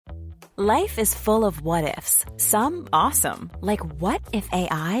Life is full of what-ifs. Some awesome, like what if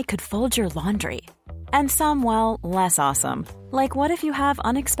AI could fold your laundry? And some, well, less awesome, like what if you have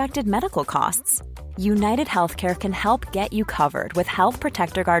unexpected medical costs? United Healthcare can help get you covered with Health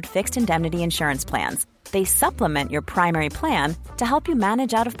Protector Guard fixed indemnity insurance plans. They supplement your primary plan to help you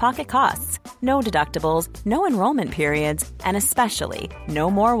manage out-of-pocket costs. No deductibles, no enrollment periods, and especially no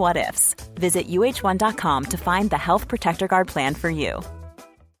more what-ifs. Visit uh1.com to find the Health Protector Guard plan for you.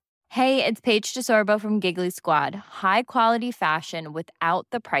 Hey, it's Paige DeSorbo from Giggly Squad. High quality fashion without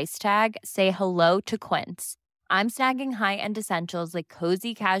the price tag. Say hello to Quince. I'm snagging high-end essentials like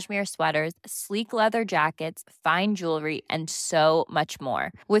cozy cashmere sweaters, sleek leather jackets, fine jewelry, and so much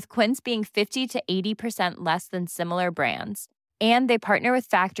more. With Quince being 50 to 80% less than similar brands. And they partner with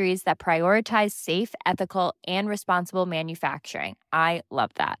factories that prioritize safe, ethical, and responsible manufacturing. I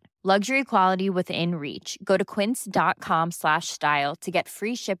love that. Luxury quality within reach. Go to quince.com/style to get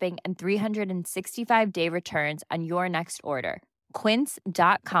free shipping and 365-day returns on your next order.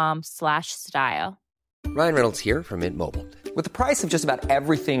 Quince.com/style. Ryan Reynolds here from Mint Mobile. With the price of just about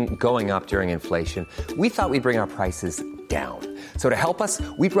everything going up during inflation, we thought we'd bring our prices down. So to help us,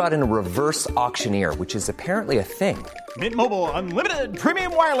 we brought in a reverse auctioneer, which is apparently a thing. Mint Mobile Unlimited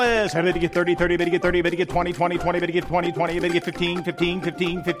Premium Wireless. How to get 30, 30, bit to get 30, bit to get 20, 20, 20, bit to get 20, 20, bit to get 15, 15,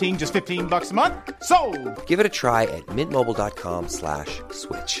 15, 15, just $15 a month? Sold! Give it a try at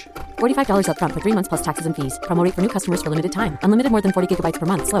mintmobile.com/switch. $45 up front for 3 months plus taxes and fees. Promo rate for new customers for limited time. Unlimited more than 40 gigabytes per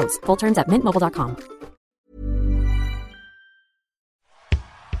month. Slows full terms at mintmobile.com.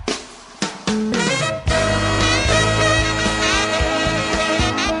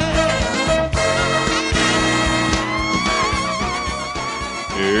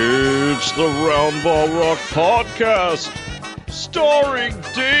 It's the Round Ball Rock Podcast, starring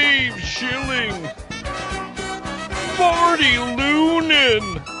Dave Schilling, Marty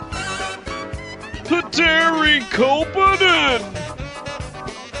Loonan, Petteri Koponen,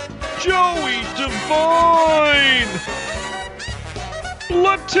 Joey Devine,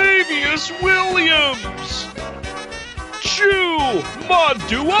 Latavius Williams, Chew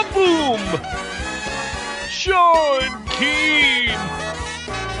Maduaboom, Sean Keane,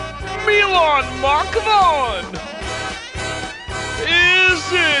 Milan Makvan!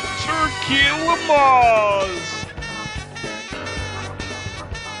 Is it Tequila Maz?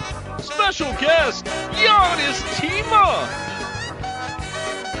 Special guest, Giannis Tima!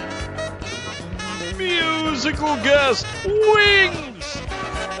 Musical guest, Wings!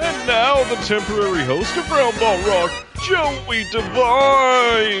 And now the temporary host of Round Ball Rock, Joey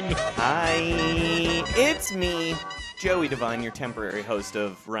Devine! Hi, it's me, Joey Devine, your temporary host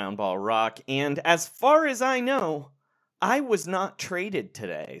of Round Ball Rock, and as far as I know, I was not traded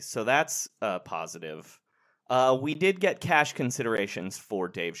today, so that's positive. We did get cash considerations for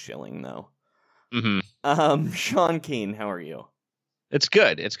Dave Schilling, though. Mm-hmm. Sean Keane, how are you? It's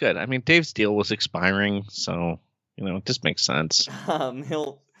good. It's good. I mean, Dave's deal was expiring, so it just makes sense.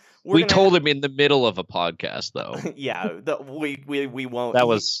 We told him in the middle of a podcast, though. Yeah, we won't. That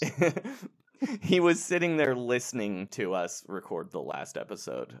was. He was sitting there listening to us record the last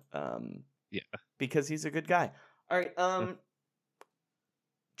episode. Yeah. Because he's a good guy. All right.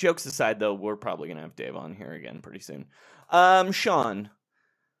 Jokes aside, though, we're probably going to have Dave on here again pretty soon. Sean,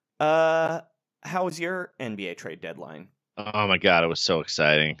 how was your NBA trade deadline? Oh, my God. It was so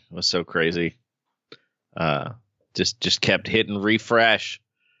exciting. It was so crazy. Just kept hitting refresh.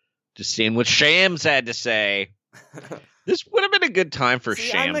 Just seeing what Shams had to say. This would have been a good time for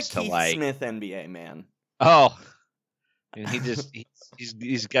Shams to Keith Smith NBA man. Oh, and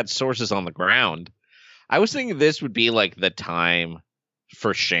he's got sources on the ground. I was thinking this would be like the time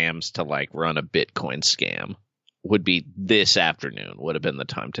for Shams to like run a Bitcoin scam. Would be this afternoon. Would have been the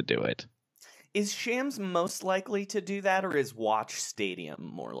time to do it. Is Shams most likely to do that, or is Watch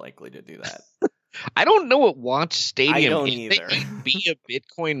Stadium more likely to do that? I don't know what Watch Stadium. I don't either. They might be a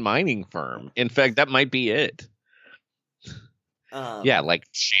Bitcoin mining firm. In fact, that might be it. Yeah, like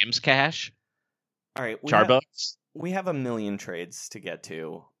Shams Cash. All right, Charbucks. We have a million trades to get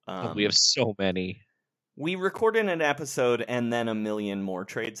to. We have so many. We recorded an episode, and then a million more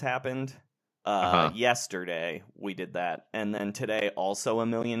trades happened. Yesterday we did that, and then today also a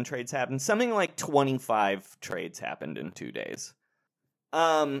million trades happened. Something like 25 trades happened in 2 days.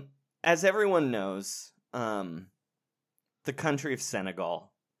 As everyone knows, the country of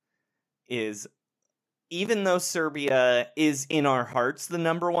Senegal is, even though Serbia is in our hearts the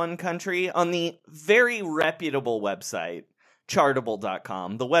number one country, on the very reputable website,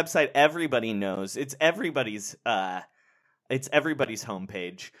 Chartable.com, the website everybody knows, it's everybody's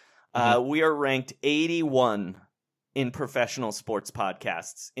homepage. We are ranked 81 in professional sports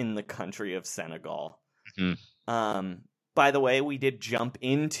podcasts in the country of Senegal. Mm-hmm. By the way, we did jump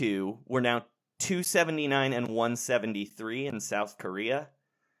into, we're now 279 and 173 in South Korea,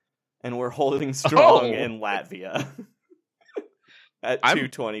 and we're holding strong in Latvia at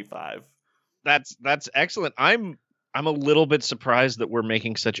 225. That's excellent. I'm a little bit surprised that we're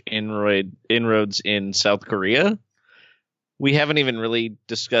making such inroads in South Korea. We haven't even really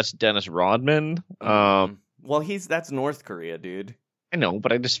discussed Dennis Rodman. Well, that's North Korea, dude. I know,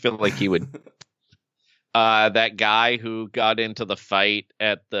 but I just feel like he would. That guy who got into the fight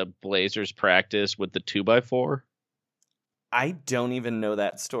at the Blazers practice with the 2x4. I don't even know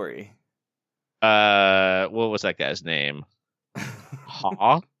that story. What was that guy's name?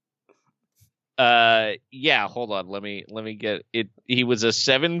 Ha? Yeah, hold on. Let me get it. He was a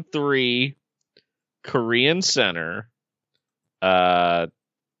 7'3" Korean center. I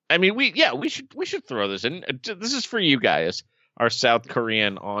mean, we should throw this in. This is for you guys, our South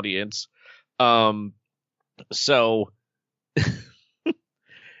Korean audience. So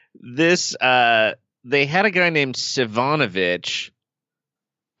this they had a guy named Sivanovich.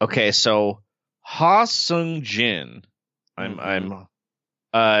 Okay, so Ha Sung-jin.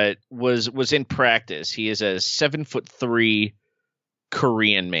 Was in practice. He is a 7'3"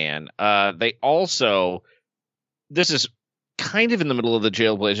 Korean man. They also, this is kind of in the middle of the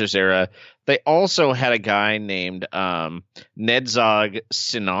Jailblazers era. They also had a guy named Nedzog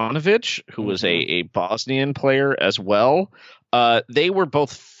Sinanovic, who was a Bosnian player as well. They were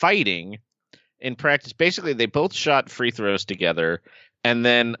both fighting in practice. Basically, they both shot free throws together, and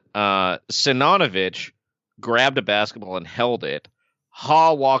then Sinanovic grabbed a basketball and held it.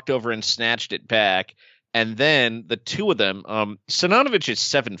 Ha walked over and snatched it back, and then the two of them, Sinanovic is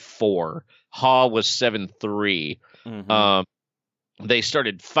 7'4", Ha was 7'3". They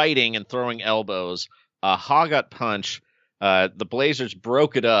started fighting and throwing elbows. Ha got punched. The Blazers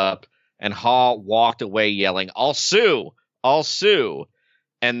broke it up, and Ha walked away yelling, "I'll sue! I'll sue!"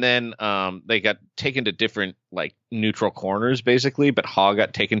 And then they got taken to different neutral corners, basically, but Ha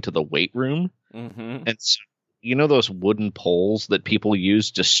got taken to the weight room. And so, you know those wooden poles that people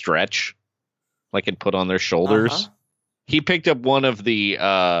use to stretch, and put on their shoulders? He picked up one of the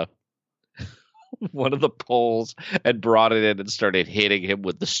poles and brought it in and started hitting him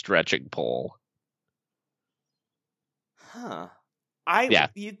with the stretching pole.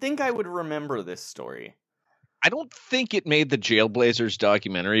 You'd think I would remember this story. I don't think it made the Jailblazers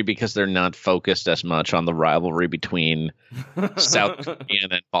documentary because they're not focused as much on the rivalry between South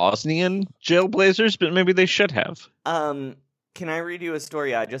Korean and Bosnian Jailblazers, but maybe they should have. Can I read you a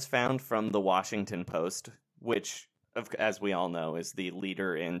story I just found from the Washington Post, which, as we all know, is the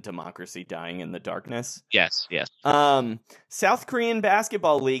leader in democracy dying in the darkness? Yes. South Korean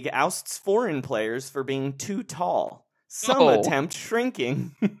Basketball League ousts foreign players for being too tall. Some attempt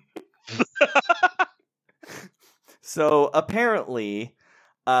shrinking. So apparently,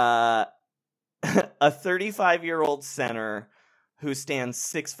 a 35-year-old center who stands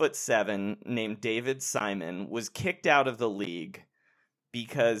 6'7" named David Simon was kicked out of the league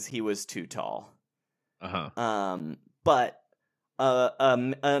because he was too tall. But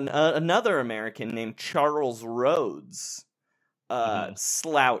another American named Charles Rhodes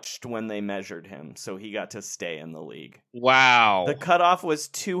slouched when they measured him, so he got to stay in the league. Wow. The cutoff was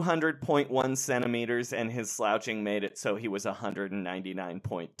 200.1 centimeters, and his slouching made it so he was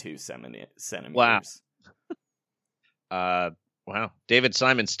 199.2 centimeters. Wow. Wow. David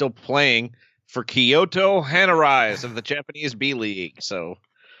Simon's still playing for Kyoto Hanarise of the Japanese B-League, so...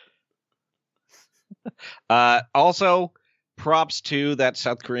 Also, props to that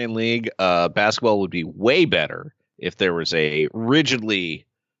South Korean league. Basketball would be way better if there was a rigidly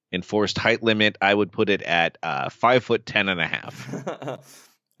enforced height limit. I would put it at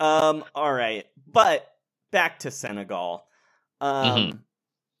 5'10.5". All right, but back to Senegal.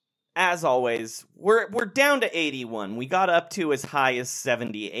 As always, we're down to 81. We got up to as high as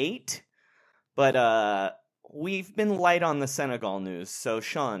 78, but we've been light on the Senegal news. So,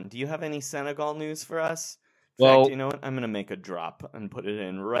 Sean, do you have any Senegal news for us? In fact, you know what? I'm going to make a drop and put it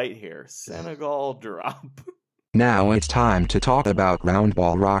in right here. Senegal drop. Now it's time to talk about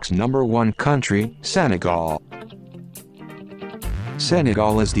Roundball Rock's #1 country, Senegal.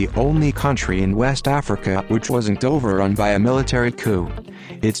 Senegal is the only country in West Africa which wasn't overrun by a military coup.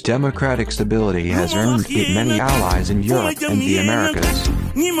 Its democratic stability has earned it many allies in Europe and the Americas.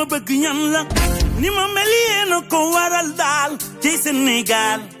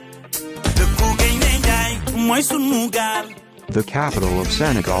 The capital of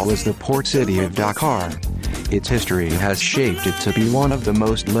Senegal is the port city of Dakar. Its history has shaped it to be one of the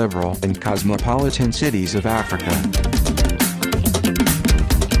most liberal and cosmopolitan cities of Africa.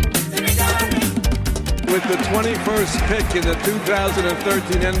 With the 21st pick in the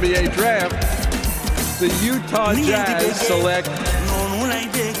 2013 NBA Draft, the Utah Jazz select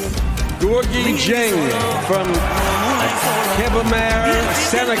Gorgui Dieng from Kébémer,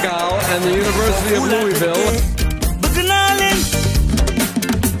 Senegal, and the University of Louisville.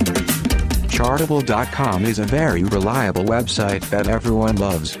 Chartable.com is a very reliable website that everyone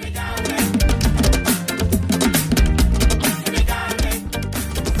loves.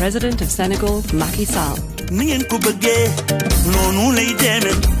 President of Senegal, Macky Sall.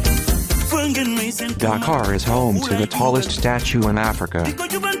 Dakar is home to the tallest statue in Africa.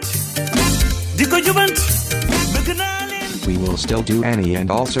 We will still do any and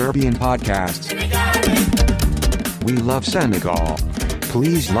all Serbian podcasts. We love Senegal.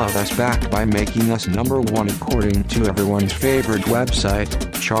 Please love us back by making us #1 according to everyone's favorite website,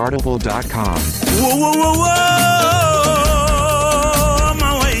 Chartable.com. Whoa, whoa, whoa, whoa,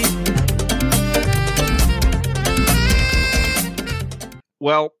 my way.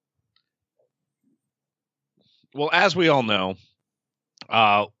 Well, as we all know,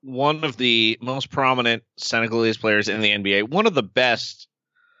 one of the most prominent Senegalese players in the NBA, one of the best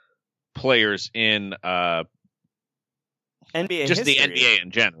players in NBA just history. the NBA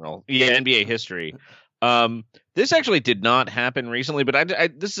in general. Yeah, NBA history. This actually did not happen recently, but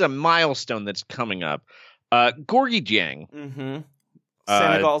this is a milestone that's coming up. Gorgui Dieng. Mm-hmm.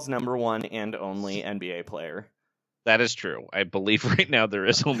 Senegal's #1 and only NBA player. That is true. I believe right now there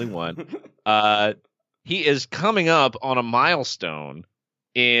is only one. He is coming up on a milestone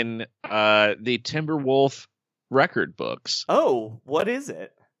in the Timberwolf record books. Oh, what is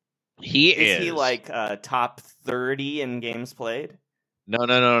it? Is he like top 30 in games played?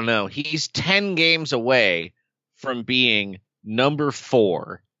 No. He's 10 games away from being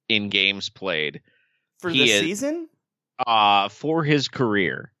 #4 in games played. For the season? For his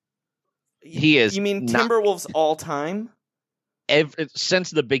career. He is. You mean Timberwolves all time? Since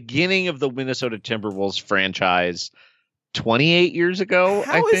the beginning of the Minnesota Timberwolves franchise 28 years ago,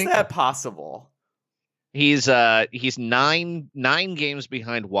 How is that possible? He's 9 games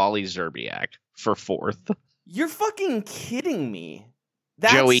behind Wally Szczerbiak for 4th. You're fucking kidding me.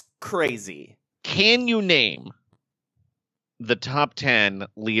 That's Joey, crazy. Can you name the top 10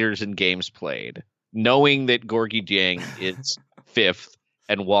 leaders in games played, knowing that Gorgui Dieng is 5th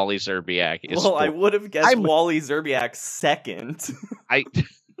and Wally Szczerbiak is 4th? I would have guessed Wally Szczerbiak 2nd.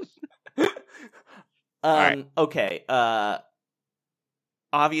 Right. Okay.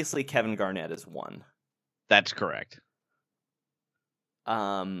 Obviously Kevin Garnett is 1. That's correct.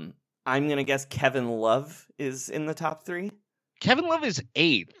 I'm gonna guess Kevin Love is in the top 3. Kevin Love is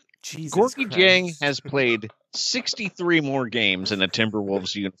 8th. Jesus Gorgui Christ. Dieng has played 63 more games in a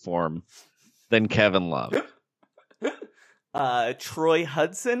Timberwolves uniform than Kevin Love. Troy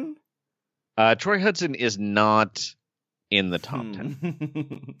Hudson? Troy Hudson is not in the top 10.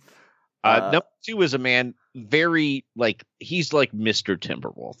 Number 2 is a man he's like Mr.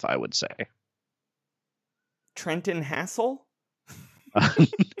 Timberwolf, I would say. Trenton Hassel?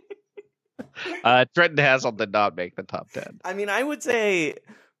 Trenton Hassel did not make the top 10. I mean, I would say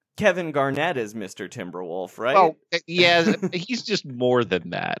Kevin Garnett is Mr. Timberwolf, right? Well, yeah, he's just more than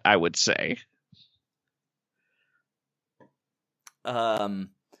that, I would say. Why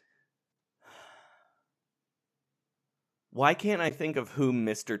can't I think of who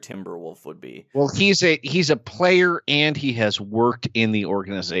Mr. Timberwolf would be? Well, he's a player and he has worked in the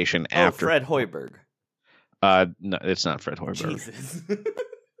organization after. Fred Hoiberg. No, it's not Fred Hoiberg. Jesus.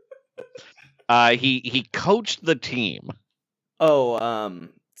 He coached the team.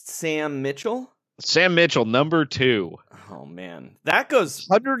 Sam Mitchell? Sam Mitchell, number 2. Oh, man. That goes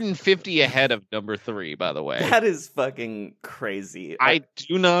 150 ahead of number 3, by the way. That is fucking crazy. I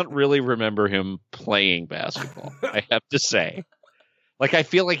do not really remember him playing basketball, I have to say. I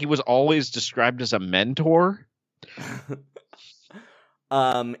feel like he was always described as a mentor.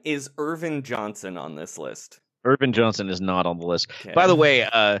 Is Irvin Johnson on this list? Irvin Johnson is not on the list. Okay. By the way,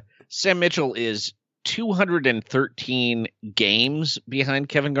 Sam Mitchell is 213 games behind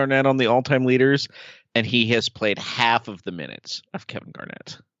Kevin Garnett on the all-time leaders, and he has played half of the minutes of Kevin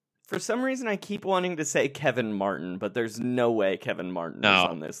Garnett. For some reason, I keep wanting to say Kevin Martin, but there's no way Kevin Martin is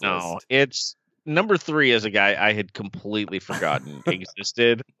on this list. No, it's number 3 is a guy I had completely forgotten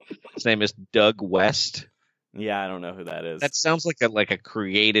existed. His name is Doug West. Yeah, I don't know who that is. That sounds like a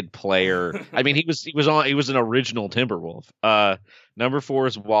created player. I mean, he was an original Timberwolf. Number 4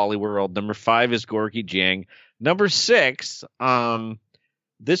 is Wally World. Number 5 is Gorgui Dieng. Number 6,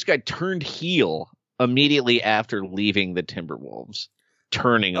 this guy turned heel immediately after leaving the Timberwolves,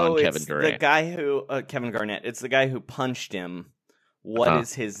 turning on Kevin Durant. The guy who Kevin Garnett. It's the guy who punched him. What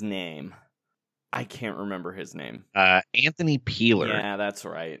is his name? I can't remember his name. Anthony Peeler. Yeah, that's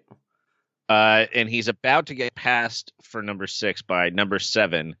right. And he's about to get passed for number 6 by number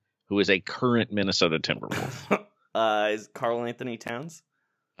 7, who is a current Minnesota Timberwolf. Is Karl Anthony Towns?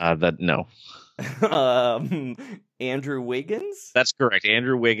 No. Andrew Wiggins? That's correct.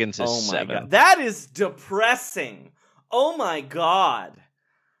 Andrew Wiggins is 7. God. That is depressing. Oh my God.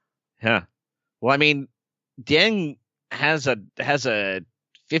 Yeah. Well, I mean, Deng has a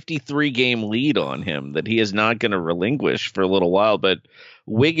 53-game lead on him that he is not going to relinquish for a little while, but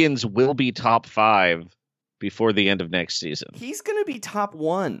Wiggins will be top 5 before the end of next season. He's going to be top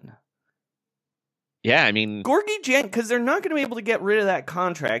 1. Yeah, I mean... Gorgui Dieng, because they're not going to be able to get rid of that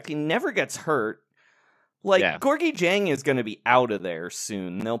contract. He never gets hurt. Gorgui Dieng is going to be out of there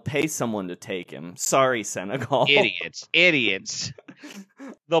soon. They'll pay someone to take him. Sorry, Senegal. Idiots.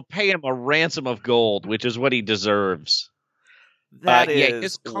 They'll pay him a ransom of gold, which is what he deserves. That is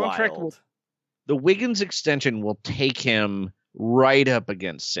his contract wild. The Wiggins extension will take him right up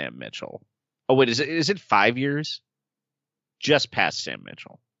against Sam Mitchell. Oh, wait, is it 5 years? Just past Sam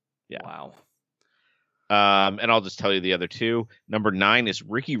Mitchell. Yeah. Wow. And I'll just tell you the other two. Number 9 is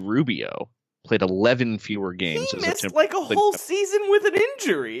Ricky Rubio. Played 11 fewer games. He missed a whole season with an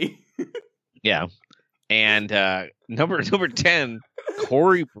injury. Yeah. And number 10,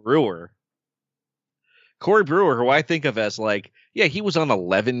 Corey Brewer. Corey Brewer, who I think of as he was on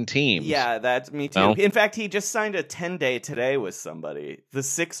 11 teams. Yeah, that's me too. Well, in fact, he just signed a 10-day today with somebody. The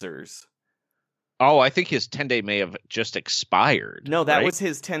Sixers. Oh, I think his 10-day may have just expired. No, that was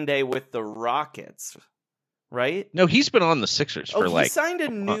his 10-day with the Rockets. Right? No, he's been on the Sixers for he signed a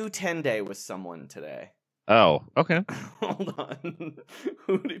new 10-day with someone today. Oh, okay. Hold on.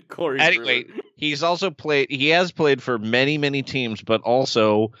 Who did Corey Anyway, Brewer? He has played for many, many teams, but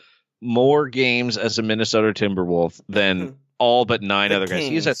also more games as a Minnesota Timberwolf than all but 9 other guys.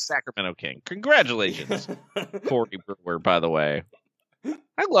 He's a Sacramento King. Congratulations, Corey Brewer, by the way.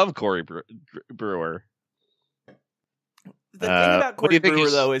 I love Corey Brewer. The thing about Corey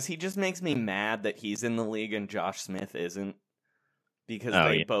Brewer, though, is he just makes me mad that he's in the league and Josh Smith isn't. Because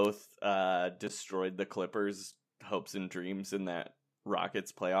they both destroyed the Clippers' hopes and dreams in that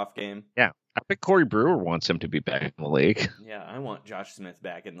Rockets playoff game. Yeah, I think Corey Brewer wants him to be back in the league. Yeah, I want Josh Smith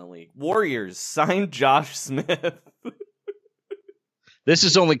back in the league. Warriors, sign Josh Smith. This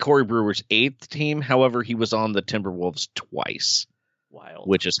is only Corey Brewer's 8th team. However, he was on the Timberwolves twice. Wild.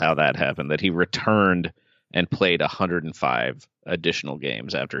 Which is how that happened, that he returned and played 105 additional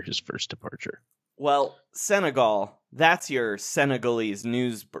games after his first departure. Well, Senegal, that's your Senegalese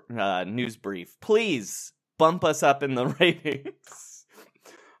news brief. Please bump us up in the ratings.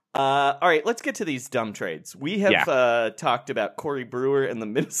 All right, let's get to these dumb trades. We have talked about Corey Brewer and the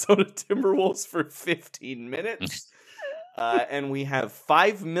Minnesota Timberwolves for 15 minutes. And we have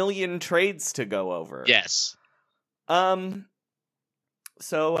 5 million trades to go over. Yes. So,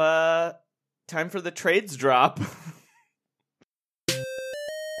 time for the trades drop.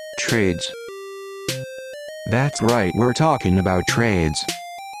 Trades. That's right, we're talking about trades.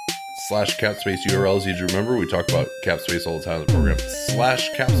 /capspace URLs, easy to remember. We talk about Capspace all the time in the program.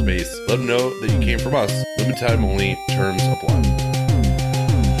 /capspace. Let them know that you came from us. Limited time only. Terms apply.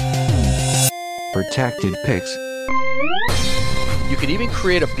 Protected picks. You can even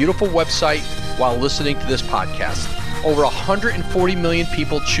create a beautiful website while listening to this podcast. Over 140 million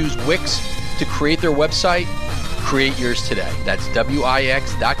people choose Wix to create their website. Create yours today. That's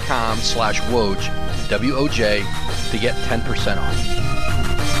Wix.com/Woj, W-O-J, to get 10% off.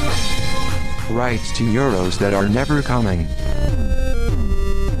 Rights to euros that are never coming.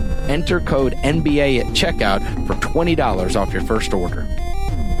 Enter code NBA at checkout for $20 off your first order.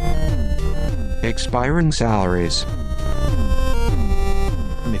 Expiring salaries.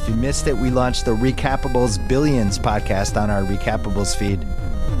 If you missed it, we launched the Recapables Billions podcast on our Recapables feed.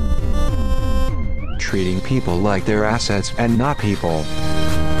 Treating people like they're assets and not people.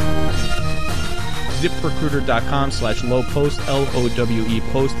 ZipRecruiter.com/low post, LOWE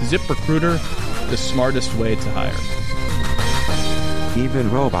post. ZipRecruiter, the smartest way to hire. Even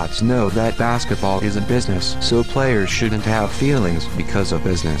robots know that basketball is a business, so players shouldn't have feelings because of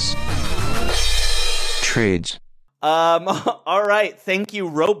business. Trades. All right. Thank you,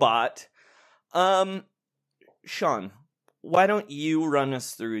 robot. Sean, why don't you run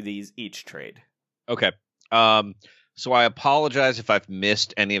us through each trade? Okay. So I apologize if I've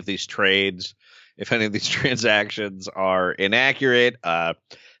missed any of these trades, if any of these transactions are inaccurate. I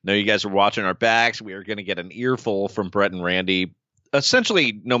know you guys are watching our backs. We are going to get an earful from Brett and Randy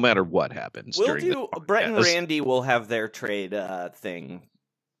essentially no matter what happens. Brett and Randy will have their trade thing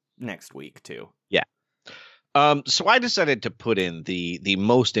next week too. Yeah. So I decided to put in the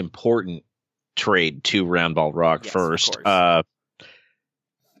most important trade to Roundball Rock first.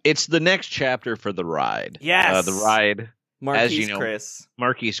 It's the next chapter for the Ride. Yes. The Ride. Marquise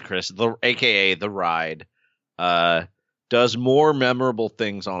Chris, aka the Ride, does more memorable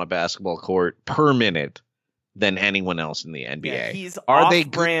things on a basketball court per minute than anyone else in the NBA. Yeah, he's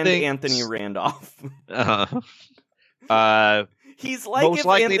off-brand Anthony Randolph. He's like if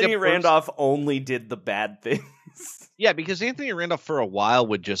Anthony Randolph only did the bad things. Yeah, because Anthony Randolph for a while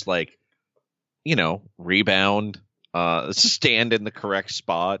would just rebound, stand in the correct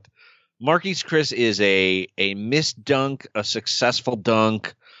spot. Marquise Chris is a missed dunk, a successful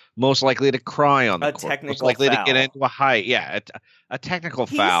dunk, most likely to cry on the court, most likely to get into a a technical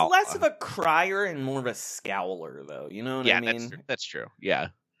foul. He's less of a crier and more of a scowler, though. You know what I mean? Yeah, that's true. Yeah.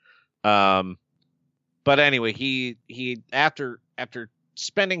 But anyway, he after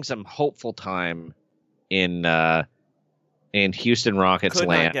spending some hopeful time in Houston Rockets could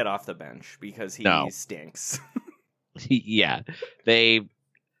land, not get off the bench because he stinks. Yeah,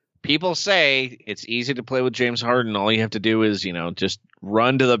 people say it's easy to play with James Harden. All you have to do is, just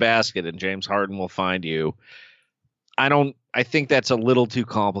run to the basket and James Harden will find you. I think that's a little too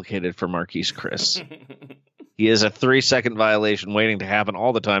complicated for Marquise Chris. He is a 3-second violation waiting to happen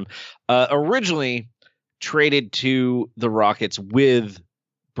all the time. Originally traded to the Rockets with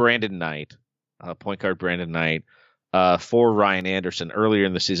Brandon Knight, point guard Brandon Knight, for Ryan Anderson earlier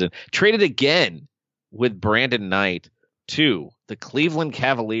in the season. Traded again with Brandon Knight to the Cleveland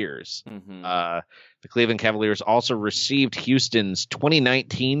Cavaliers. Mm-hmm. The Cleveland Cavaliers also received Houston's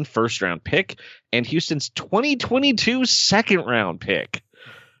 2019 first-round pick and Houston's 2022 second-round pick.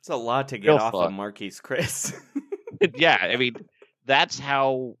 It's a lot to get off of Marquise Chris. Yeah, I mean, that's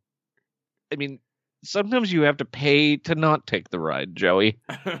how... I mean, sometimes you have to pay to not take the ride, Joey.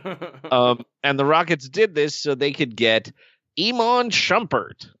 And the Rockets did this so they could get Iman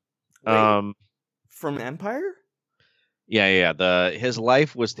Shumpert. From Empire? Yeah. His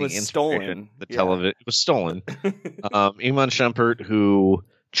life was stolen. Television. It was stolen. Iman Shumpert, who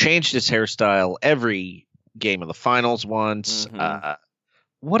changed his hairstyle every game of the finals once. Mm-hmm.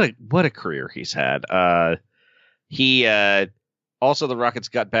 What a career he's had. Also, the Rockets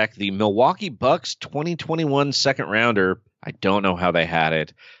got back the Milwaukee Bucks 2021 second rounder. I don't know how they had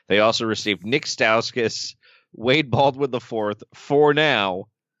it. They also received Nick Stauskas, Wade Baldwin IV for now.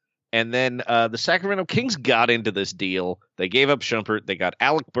 And then the Sacramento Kings got into this deal. They gave up Shumpert. They got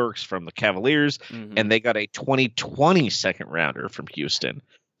Alec Burks from the Cavaliers, and they got a 2020 second rounder from Houston.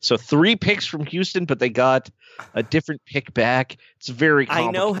 So 3 picks from Houston, but they got a different pick back. It's very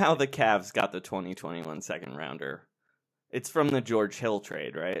complicated. I know how the Cavs got the 2021 second rounder. It's from the George Hill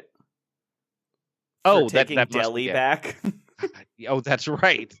trade, right? Taking Delhi back. Oh, that's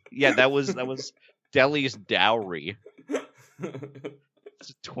right. Yeah, that was Delhi's dowry.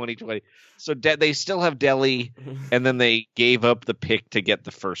 2020. So they still have Delhi, and then they gave up the pick to get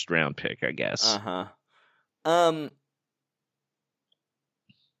the first round pick, I guess. Can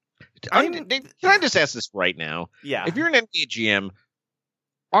I just ask this right now? Yeah. If you're an NBA GM,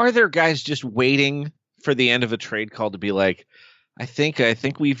 are there guys just waiting for the end of a trade call to be like, I think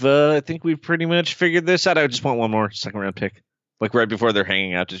we've pretty much figured this out. I just want one more second round pick, like right before they're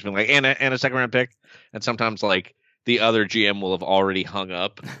hanging out, just being like, and a second round pick. And sometimes like the other GM will have already hung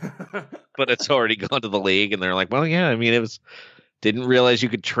up, but it's already gone to the league, and they're like, well, yeah, I mean, didn't realize you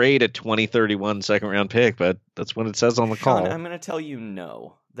could trade a 2031 second round pick, but that's what it says on the call. I'm going to tell you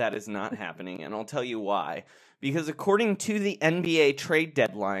no, that is not happening, and I'll tell you why. Because according to the NBA trade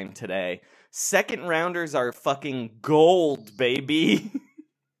deadline today, second rounders are fucking gold, baby.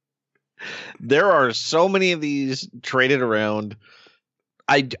 There are so many of these traded around.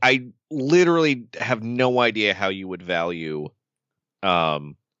 I literally have no idea how you would value a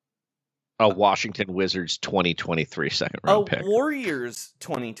Washington Wizards 2023 second round pick. Warriors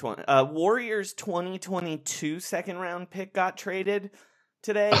 2022 second round pick got traded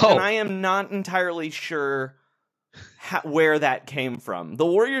today, and I am not entirely sure where that came from. The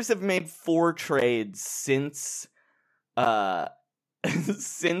Warriors have made 4 trades since the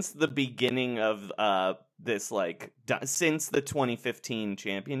beginning of this, like, since the 2015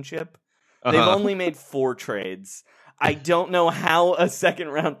 championship. They've only made 4 trades. I don't know how a second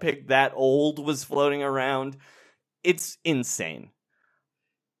round pick that old was floating around. It's insane.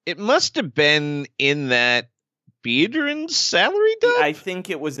 It must have been in that Biedron's salary dump? I think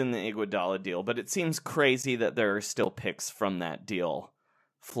it was in the Iguodala deal, but it seems crazy that there are still picks from that deal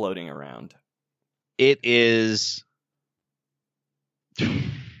floating around. It is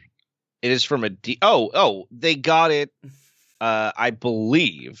It is from a they got it, I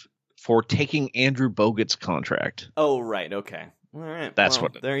believe, for taking Andrew Bogut's contract. Oh, right. Okay. All right. That's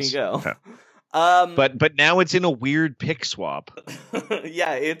what it there is. you go. Okay. But now it's in a weird pick swap.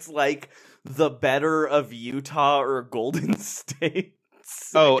 Yeah, it's like the better of Utah or Golden State.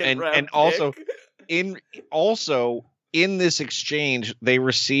 And also in this exchange, they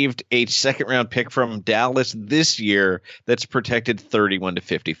received a second round pick from Dallas this year that's protected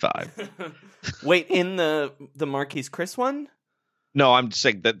 31-55. Wait, in the Marquise Chris one? No, I'm just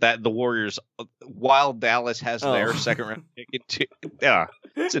saying that the Warriors, while Dallas has their second round pick,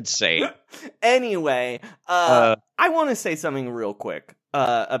 it's insane. Anyway, I want to say something real quick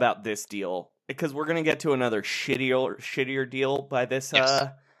about this deal, because we're gonna get to another shittier deal by this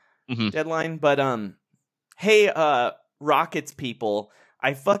deadline. But hey, Rockets people,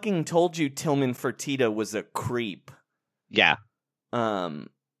 I fucking told you Tillman Fertitta was a creep. Yeah.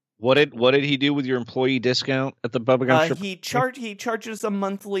 What did he do with your employee discount at the Bubba Gump Shrimp? He charges a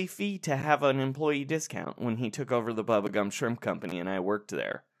monthly fee to have an employee discount when he took over the Bubba Gump Shrimp Company, and I worked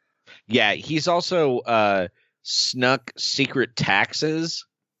there. Yeah, he's also snuck secret taxes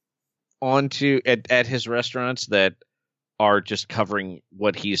onto at his restaurants that are just covering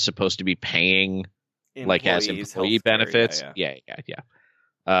what he's supposed to be paying, like as employee benefits. Yeah.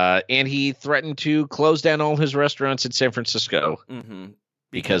 And he threatened to close down all his restaurants in San Francisco. Mm-hmm.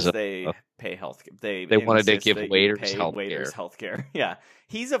 Because they pay health. They wanted to give waiters health care. Yeah,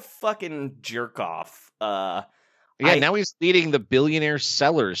 he's a fucking jerk off. Now he's leading the Billionaire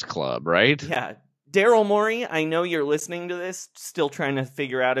Sellers Club, right? Yeah, Daryl Morey. I know you're listening to this, still trying to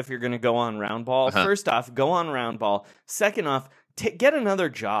figure out if you're going to go on Roundball. First off, go on Roundball. Second off, get another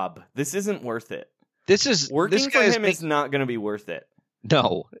job. This isn't worth it. Working for him is not going to be worth it.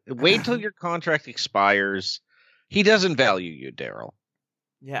 No, wait till your contract expires. He doesn't value you, Daryl.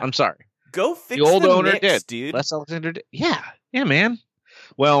 Yeah, I'm sorry. Go fix the old owner Knicks, did. Dude. Les Alexander did. Yeah, man.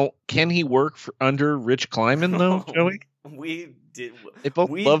 Well, can he work under Rich Kleiman though, Joey? We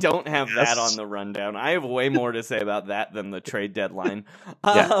don't have that on the rundown. I have way more to say about that than the trade deadline.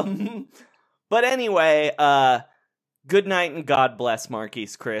 But anyway, good night and God bless,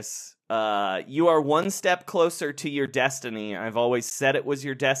 Marquise Chris. You are one step closer to your destiny. I've always said it was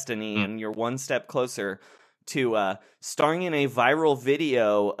your destiny, and you're one step closer to starring in a viral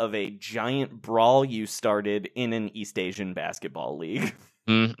video of a giant brawl you started in an East Asian basketball league.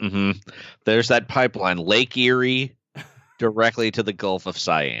 Mm-hmm. There's that pipeline, Lake Erie, directly to the Gulf of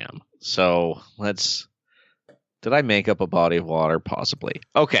Siam. So did I make up a body of water? Possibly.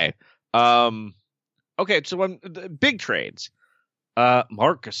 Okay. So big trades.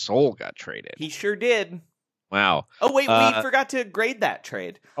 Marc Gasol got traded. He sure did. Wow. Oh, wait, we forgot to grade that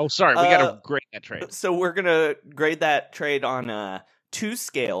trade. Oh, sorry. We got to grade that trade. So we're going to grade that trade on two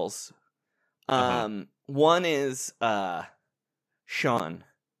scales. One is, Sean,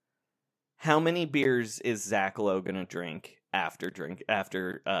 how many beers is Zach Lowe going to drink after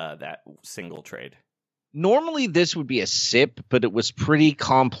that single trade? Normally this would be a sip, but it was pretty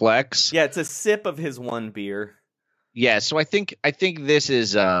complex. Yeah, it's a sip of his one beer. Yeah, so I think this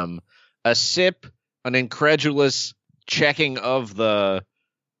is a sip, an incredulous checking of the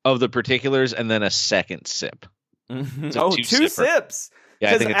particulars, and then a second sip. So two sips.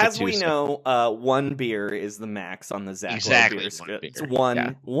 Yeah, because as we know, one beer is the max on the Zach Lowe beer scale. It's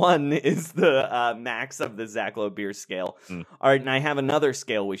one is the max of the Zach Lowe beer scale. All right, and I have another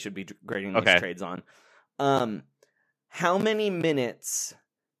scale we should be grading these trades on. How many minutes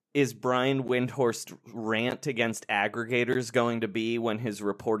is Brian Windhorst's rant against aggregators going to be when his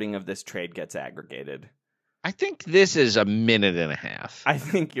reporting of this trade gets aggregated? I think this is a minute and a half. I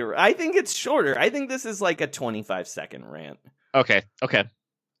think it's shorter. I think this is like a 25-second rant. Okay.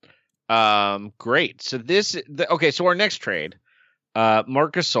 Great. So so our next trade,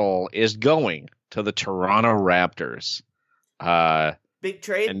 Marc Gasol is going to the Toronto Raptors. Big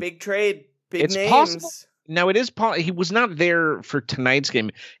trade, big it's names. Possible. Now, it is he was not there for tonight's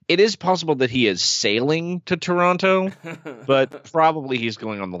game. It is possible that he is sailing to Toronto, but probably he's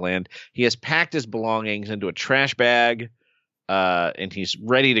going on the land. He has packed his belongings into a trash bag, and he's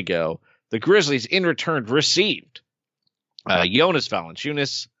ready to go. The Grizzlies, in return, received Jonas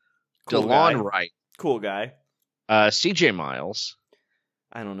Valanciunas, DeLon Wright. Cool guy. CJ Miles.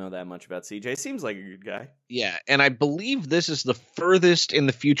 I don't know that much about CJ. Seems like a good guy. Yeah, and I believe this is the furthest in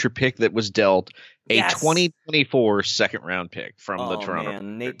the future pick that was dealt, a 2024 second-round pick from the Toronto Raptors.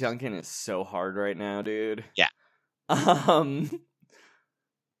 Nate Duncan is so hard right now, dude. Yeah.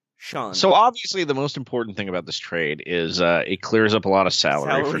 Sean. So obviously the most important thing about this trade is it clears up a lot of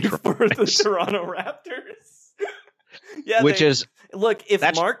salary for the Toronto Raptors. Yeah, which is Look, if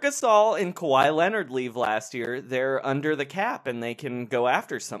Marc Gasol and Kawhi Leonard leave last year, they're under the cap and they can go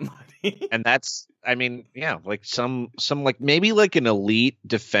after somebody. And that's, I mean, yeah, like some like maybe like an elite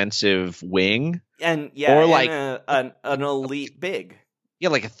defensive wing, and or like an elite big. Yeah,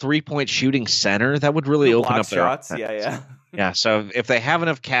 like a 3-point shooting center that would really open up their shots. Yeah. Yeah, so if they have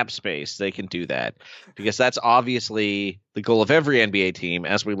enough cap space, they can do that, because that's obviously the goal of every NBA team,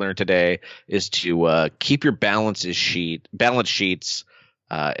 as we learned today, is to keep your balance sheets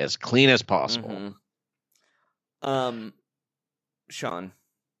as clean as possible. Sean.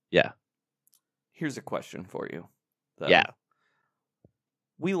 Yeah. Here's a question for you. Though. Yeah.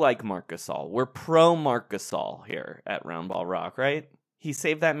 We like Marc Gasol. We're pro Marc Gasol here at Roundball Rock, right? He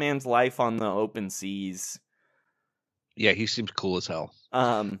saved that man's life on the open seas. Yeah, he seems cool as hell.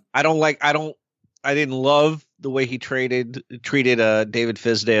 I didn't love the way he treated David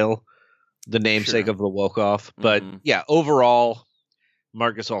Fizdale, the namesake of the Wolf, but yeah, overall,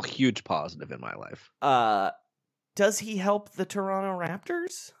 Marc Gasol, huge positive in my life. Does he help the Toronto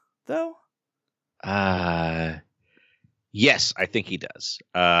Raptors though? Yes, I think he does.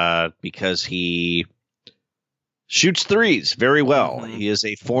 Because he shoots threes very well. He is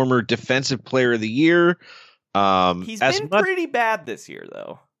a former Defensive Player of the Year. He's been pretty bad this year,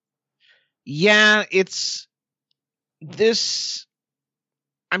 though. Yeah, it's this.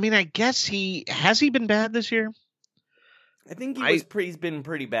 I mean, I guess has he been bad this year? I think he's been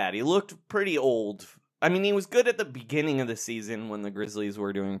pretty bad. He looked pretty old. I mean, he was good at the beginning of the season when the Grizzlies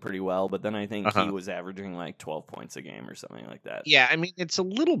were doing pretty well, but then I think he was averaging like 12 points a game or something like that. Yeah, I mean, it's a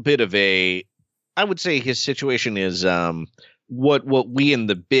little bit of I would say his situation is what we in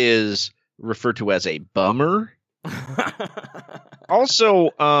the biz refer to as a bummer.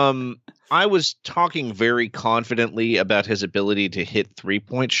 Also, I was talking very confidently about his ability to hit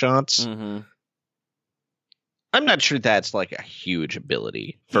 3-point shots. I'm not sure that's like a huge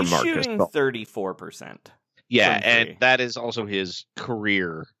ability for Marc Gasol. He's shooting 34%. Yeah, and that is also his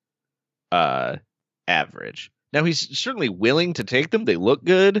career average. Now, he's certainly willing to take them. They look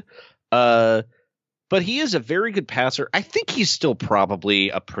good. But he is a very good passer. I think he's still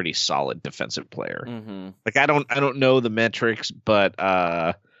probably a pretty solid defensive player. Like I don't know the metrics, but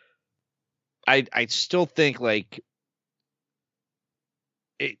I still think like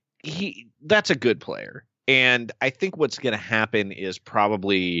that's a good player. And I think what's going to happen is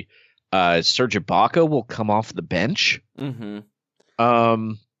probably Serge Ibaka will come off the bench.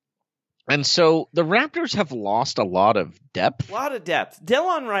 And so the Raptors have lost a lot of depth.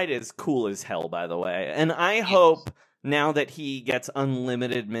 Delon Wright is cool as hell, by the way. And I hope now that he gets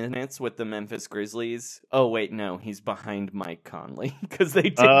unlimited minutes with the Memphis Grizzlies. Oh, wait, no. He's behind Mike Conley because they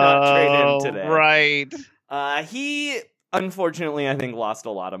did not trade him today. Right. He, unfortunately, I think lost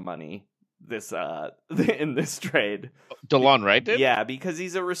a lot of money in this trade. Delon Wright did? Yeah, because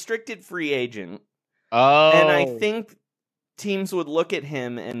he's a restricted free agent. Oh. And I think teams would look at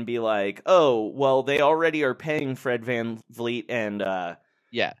him and be like, oh, well, they already are paying Fred VanVleet and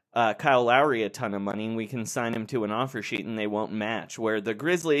Kyle Lowry a ton of money, and we can sign him to an offer sheet and they won't match, where the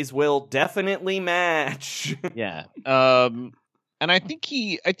Grizzlies will definitely match. Yeah. And I think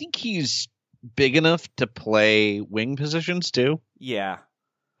he's big enough to play wing positions too. Yeah.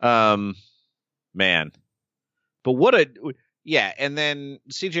 Man. But and then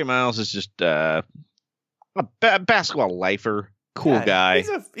CJ Miles is just a basketball lifer, cool guy.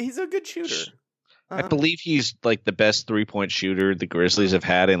 He's a good shooter. I believe he's like the best 3-point shooter the Grizzlies have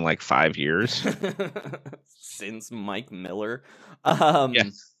had in like 5 years. Since Mike Miller.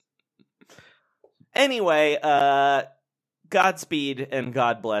 Anyway, Godspeed and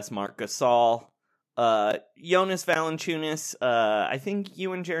God bless Marc Gasol. Jonas Valanciunas, I think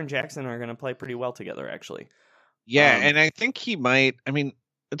you and Jaren Jackson are going to play pretty well together, actually. Yeah, and I think he might. I mean,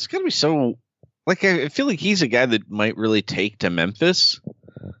 it's going to be so. Like, I feel like he's a guy that might really take to Memphis.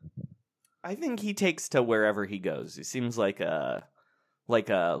 I think he takes to wherever he goes. He seems like a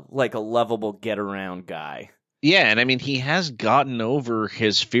lovable get around guy. Yeah, and I mean, he has gotten over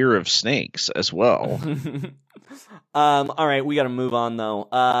his fear of snakes as well. All right, we got to move on though.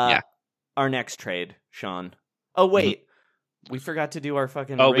 Our next trade, Sean. Oh wait, we forgot to do our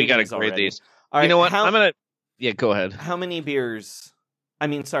fucking. Oh, we got to grade these. All right, you know what? I'm gonna. Yeah, go ahead. How many beers? I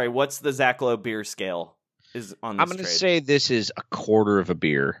mean, sorry. What's the Zach Lowe beer scale? Is on this I'm gonna say this is a quarter of a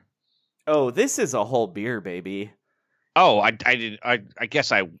beer. Oh, this is a whole beer, baby. Oh, I didn't. I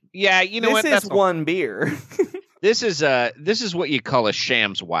guess I. Yeah, you know what? This is one beer. This is what you call a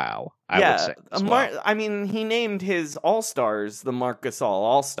Shams Wow. I would say. I mean, he named his All Stars the Marc Gasol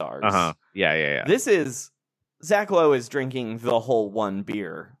All Stars. Yeah. This is Zach Lowe is drinking the whole one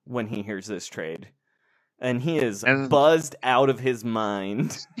beer when he hears this trade, And he is buzzed out of his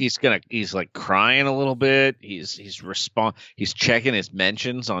mind. He's like crying a little bit. He's checking his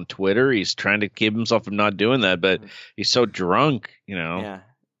mentions on Twitter. He's trying to keep himself from not doing that, but he's so drunk, Yeah.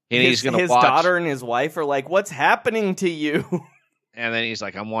 And his daughter and his wife are like, "What's happening to you?" And then he's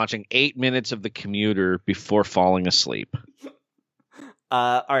like, "I'm watching 8 minutes of The Commuter before falling asleep."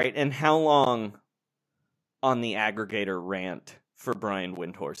 All right, and how long on the aggregator rant for Brian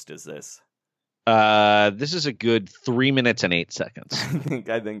Windhorst is this? This is a good 3 minutes and 8 seconds.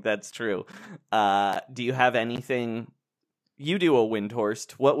 I think that's true. Do you have anything? You do a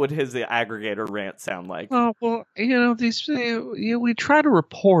Windhorst. What would his aggregator rant sound like? Oh, well, we try to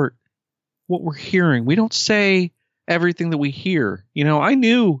report what we're hearing. We don't say everything that we hear. I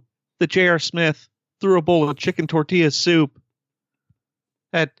knew that J.R. Smith threw a bowl of chicken tortilla soup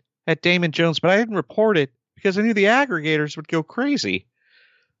at Damon Jones, but I didn't report it because I knew the aggregators would go crazy.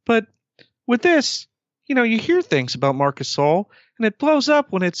 But with this, you hear things about Marc Gasol, and it blows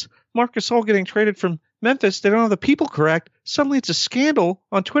up when it's Marc Gasol getting traded from Memphis. They don't have the people correct. Suddenly it's a scandal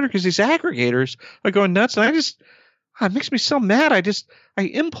on Twitter because these aggregators are going nuts, and it makes me so mad. I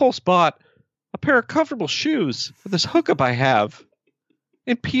impulse bought a pair of comfortable shoes with this hookup I have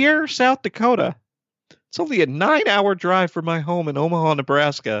in Pierre, South Dakota. It's only a 9-hour drive from my home in Omaha,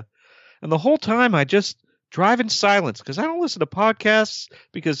 Nebraska, and the whole time I just drive in silence because I don't listen to podcasts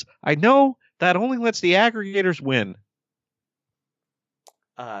because I know that only lets the aggregators win.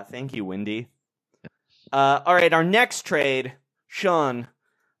 Thank you, Wendy. All right, our next trade, Sean,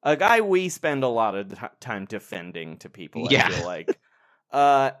 a guy we spend a lot of time defending to people, I feel like.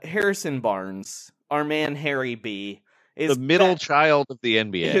 Harrison Barnes, our man Harry B. is the middle child of the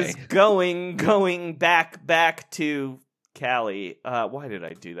NBA. Is going back to Cali. Why did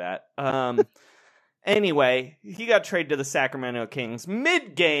I do that? Anyway, he got traded to the Sacramento Kings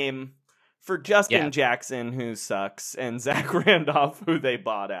mid-game for Justin Jackson, who sucks, and Zach Randolph, who they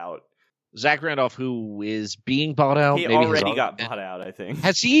bought out. Zach Randolph, who is being bought out? He already got bought out, I think.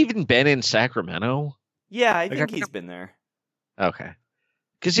 Has he even been in Sacramento? Yeah, I think he's been there. Okay.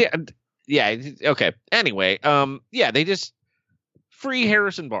 Because, okay. Anyway, they just... Free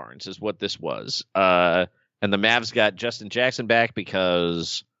Harrison Barnes is what this was. And the Mavs got Justin Jackson back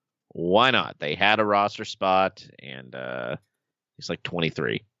because... Why not? They had a roster spot, and he's like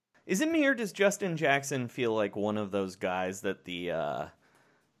 23. Is it me, or does Justin Jackson feel like one of those guys that the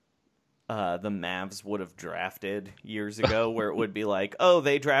Mavs would have drafted years ago, where it would be like, oh,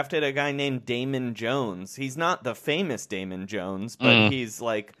 they drafted a guy named Damon Jones. He's not the famous Damon Jones, but he's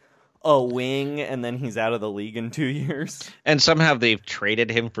like a wing, and then he's out of the league in 2 years. And somehow they've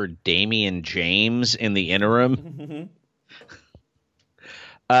traded him for Damian James in the interim.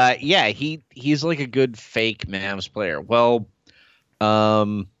 He's like a good fake Mavs player. Well,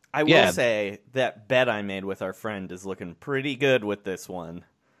 I will say that bet I made with our friend is looking pretty good with this one.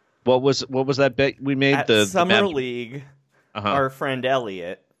 What was that bet we made? At the Summer League, our friend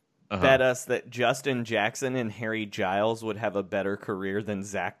Elliot bet us that Justin Jackson and Harry Giles would have a better career than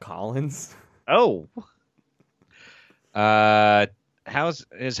Zach Collins. Oh. Has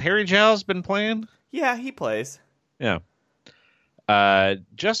Harry Giles been playing? Yeah, he plays. Yeah.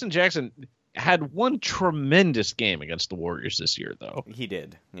 Justin Jackson had one tremendous game against the Warriors this year, though. He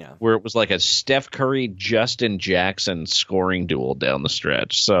did, yeah. Where it was like a Steph Curry, Justin Jackson scoring duel down the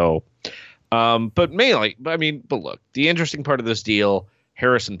stretch. So, but look, the interesting part of this deal,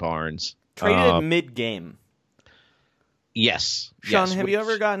 Harrison Barnes. Traded mid-game. Yes. Sean, have you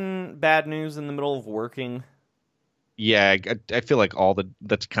ever gotten bad news in the middle of working? Yeah, I feel like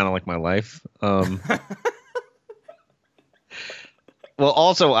that's kind of like my life. Well,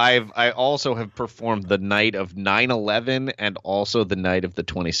 also I also have performed the night of 9/11 and also the night of the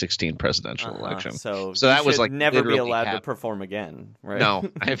 2016 presidential election. So that was like never be allowed to perform again, right? No,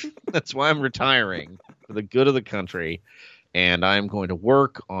 that's why I'm retiring for the good of the country, and I'm going to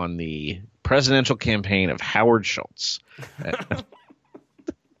work on the presidential campaign of Howard Schultz.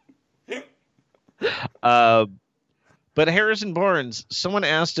 But Harrison Barnes, someone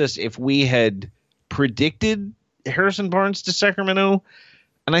asked us if we had predicted Harrison Barnes to Sacramento,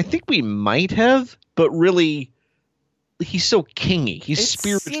 and I think we might have, but really, he's so kingy. He's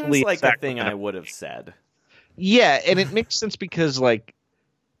spiritually seems like the thing I would have said. Yeah, and it makes sense because like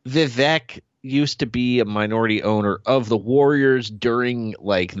Vivek used to be a minority owner of the Warriors during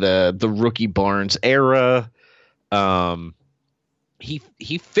like the rookie Barnes era.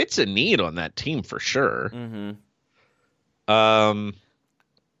 He fits a need on that team for sure. Mm-hmm.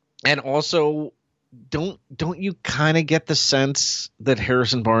 And also, don't you kind of get the sense that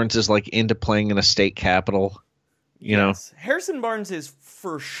Harrison Barnes is like into playing in a state capital? You know? Harrison Barnes is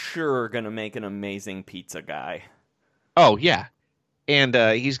for sure going to make an amazing pizza guy. Oh, yeah. And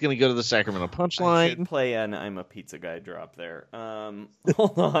he's going to go to the Sacramento Punchline. I should play an I'm a Pizza Guy drop there.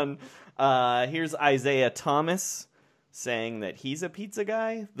 Hold on. Here's Isaiah Thomas saying that he's a pizza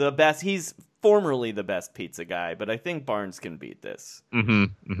guy. The best. He's formerly the best pizza guy, but I think Barnes can beat this.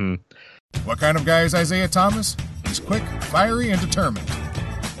 Mm-hmm. Mm-hmm. What kind of guy is Isaiah Thomas? He's quick, fiery, and determined.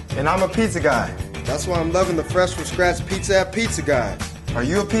 And I'm a pizza guy. That's why I'm loving the fresh from scratch pizza at Pizza Guys. Are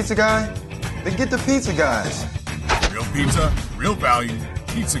you a pizza guy? Then get the Pizza Guys. Real pizza, real value,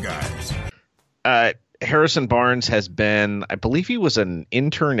 Pizza Guys. Harrison Barnes has been, I believe he was an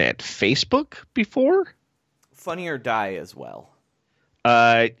intern at Facebook before. Funny or Die as well.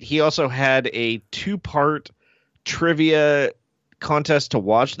 He also had a 2-part trivia contest to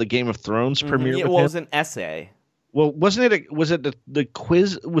watch the Game of Thrones premiere. Yeah, well, it was an essay. Well, wasn't it? Was it the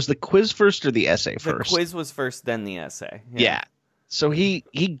quiz? Was the quiz first or the essay first? The quiz was first, then the essay. Yeah. So he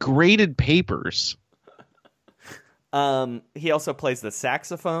graded papers. He also plays the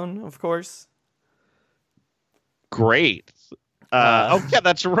saxophone, of course. Great. Oh yeah,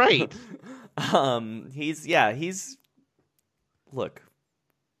 that's right. He's look,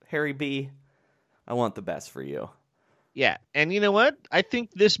 Harry B, I want the best for you. Yeah, and you know what? I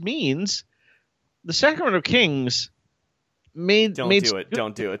think this means the Sacramento Kings Don't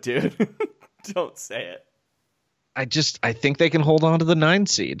do it, dude. Don't say it. I think they can hold on to the 9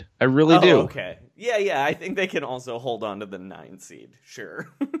 seed. I really do. Okay. Yeah, I think they can also hold on to the 9 seed. Sure.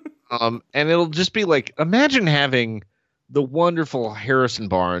 And it'll just be like, imagine having the wonderful Harrison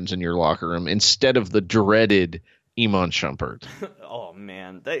Barnes in your locker room instead of the dreaded Iman Shumpert. Oh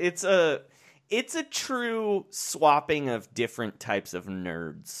man, it's a true swapping of different types of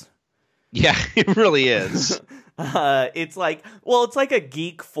nerds. Yeah, it really is. It's like a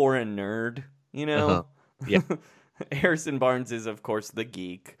geek for a nerd, you know? Uh-huh. Yeah. Harrison Barnes is, of course, the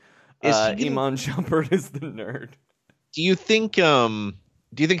geek. Iman Shumpert is the nerd. Do you think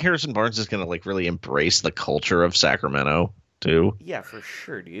Harrison Barnes is going to like really embrace the culture of Sacramento too? Yeah, for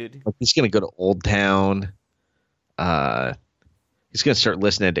sure, dude. Like he's going to go to Old Town. He's going to start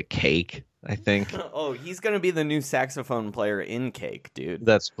listening to Cake, I think. Oh, he's going to be the new saxophone player in Cake, dude.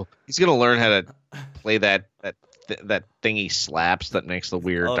 That's cool. He's going to learn how to play that thing he slaps that makes the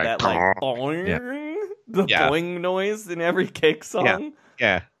weird that like boing, boing noise in every Cake song.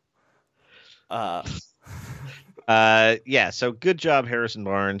 Yeah. So good job, Harrison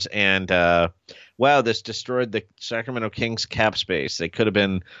Barnes. And wow, this destroyed the Sacramento Kings cap space. They could have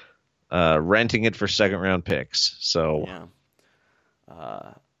been renting it for second-round picks. So yeah.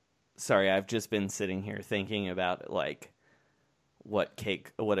 Sorry, I've just been sitting here thinking about like what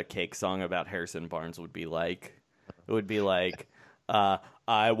a Cake song about Harrison Barnes would be like. It would be like,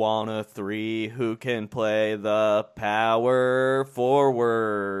 I want a 3 who can play the power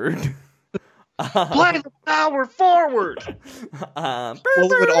forward. Play the power forward. Well,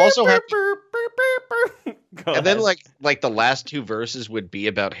 it would also have and then like the last 2 verses would be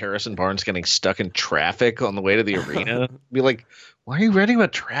about Harrison Barnes getting stuck in traffic on the way to the arena. Be like, why are you writing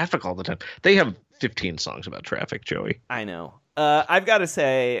about traffic all the time? They have 15 songs about traffic, Joey. I know. I've got to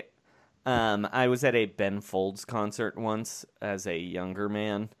say, I was at a Ben Folds concert once as a younger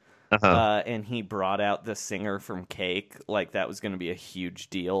man. And he brought out the singer from Cake, like that was going to be a huge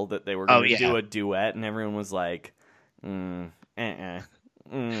deal, that they were going to do a duet, and everyone was like, People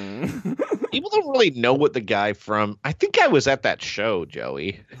don't really know what the guy from... I think I was at that show,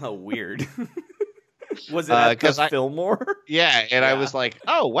 Joey. Oh, weird. Was it at the Fillmore? Yeah, and I was like,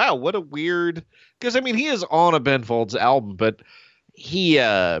 oh, wow, what a weird... Because, I mean, he is on a Ben Folds album, but he's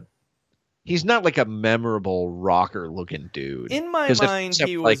not like a memorable rocker-looking dude. In my mind,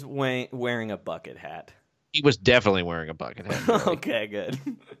 he was wearing a bucket hat. He was definitely wearing a bucket hat. Okay, good.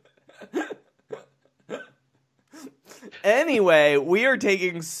 Anyway, we are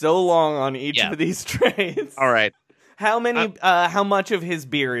taking so long on each of these trades. All right. How much of his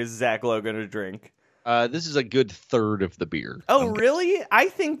beer is Zach Lowe going to drink? This is a good third of the beer. Oh, really? I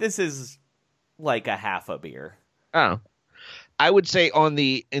think this is like a half a beer. Oh. I would say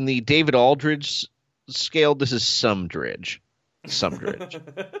in the David Aldridge scale, this is some dridge. Some dridge.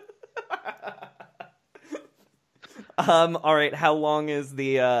 All right. How long is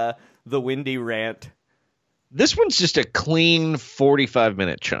the Windy rant? This one's just a clean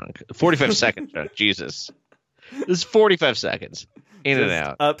 45-minute chunk. 45-second chunk. Jesus. This is 45 seconds. In just and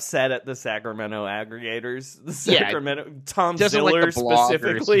out. Upset at the Sacramento aggregators. The Sacramento Tom Ziller like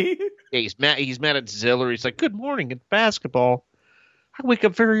specifically. Yeah, he's mad at Ziller. He's like, good morning, it's basketball. I wake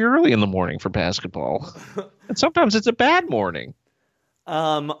up very early in the morning for basketball. And sometimes it's a bad morning.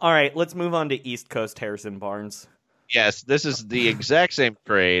 All right, let's move on to East Coast Harrison Barnes. Yes, this is the exact same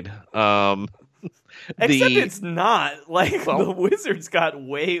trade. Except it's not. Like, the Wizards got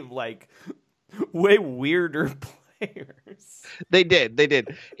way weirder players. They did.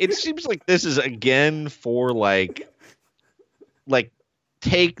 It seems like this is again for like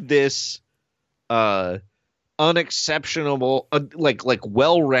take this unexceptional, like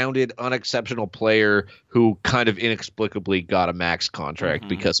well-rounded, unexceptional player who kind of inexplicably got a max contract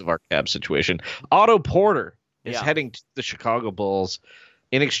because of our cap situation. Otto Porter is heading to the Chicago Bulls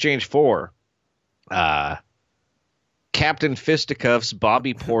in exchange for Captain Fisticuffs,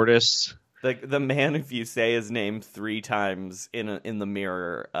 Bobby Portis. The man, if you say his name 3 times in the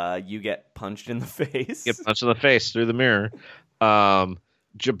mirror, you get punched in the face. Get punched in the face through the mirror.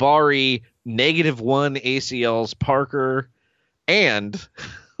 Jabari, -1 ACLs Parker, and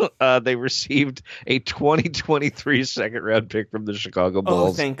they received a 2023 second round pick from the Chicago Bulls.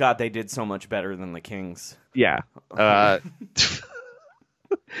 Oh, thank God they did so much better than the Kings. Yeah.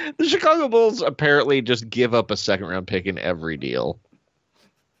 The Chicago Bulls apparently just give up a second round pick in every deal.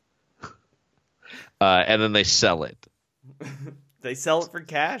 And then they sell it. They sell it for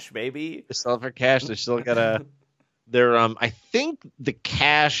cash, baby. They sell it for cash. They still gotta. I think the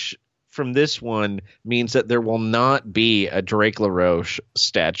cash from this one means that there will not be a Drake LaRoche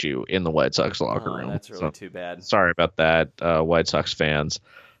statue in the White Sox locker room. That's really too bad. Sorry about that, White Sox fans.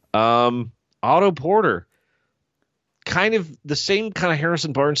 Otto Porter, kind of the same kind of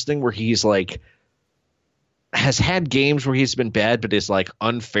Harrison Barnes thing where he's like has had games where he's been bad, but is like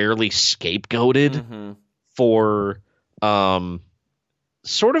unfairly scapegoated for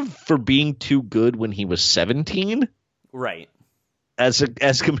sort of for being too good when he was 17. Right.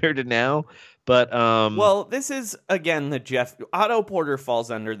 As compared to now. But well, this is again Otto Porter falls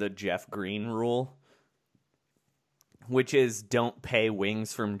under the Jeff Green rule, which is don't pay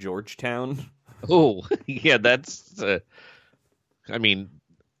wings from Georgetown. Oh, yeah, that's I mean,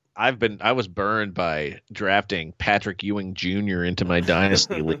 I was burned by drafting Patrick Ewing Jr. into my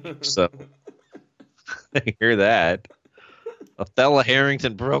dynasty league, so I hear that. Othello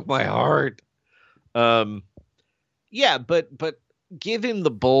Harrington broke my heart. Yeah, but given the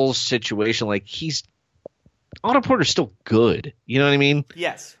Bulls situation, like Otto Porter's still good. You know what I mean?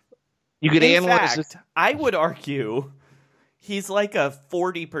 Yes. You could analyze it. I would argue he's like a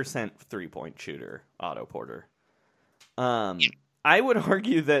 40% 3-point shooter, Otto Porter. I would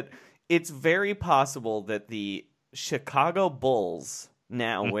argue that it's very possible that the Chicago Bulls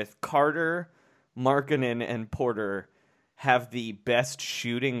now with Carter, Markkanen, and Porter have the best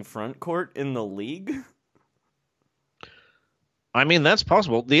shooting front court in the league. I mean, that's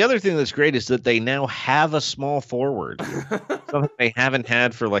possible. The other thing that's great is that they now have a small forward. Something they haven't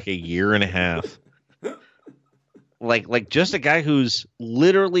had for like a year and a half. Like just a guy who's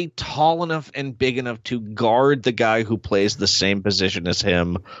literally tall enough and big enough to guard the guy who plays the same position as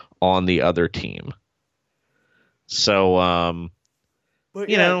him on the other team. So, but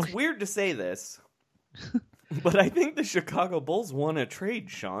yeah, it's weird to say this, but I think the Chicago Bulls won a trade,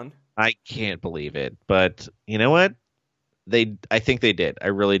 Sean. I can't believe it, but you know what? I think they did. I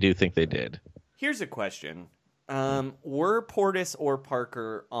really do think they did. Here's a question. Were Portis or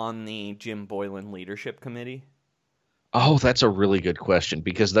Parker on the Jim Boylan leadership committee? Oh, that's a really good question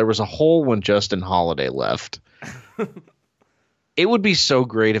because there was a hole when Justin Holiday left. It would be so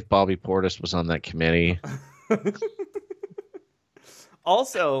great if Bobby Portis was on that committee.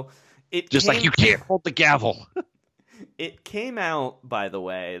 Also, like you can't hold the gavel. It came out, by the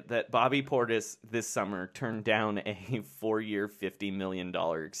way, that Bobby Portis this summer turned down a 4-year, $50 million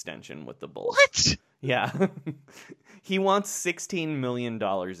extension with the Bulls. What? Yeah. He wants $16 million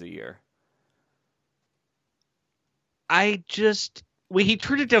a year. He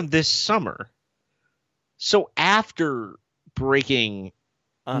turned it down this summer. So after breaking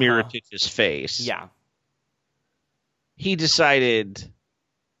Mirotich's face, yeah, he decided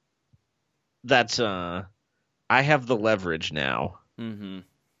that's I have the leverage now. Mm-hmm.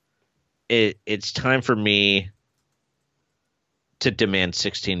 It's time for me to demand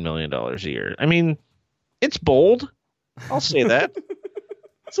 $16 million a year. I mean, it's bold. I'll say that.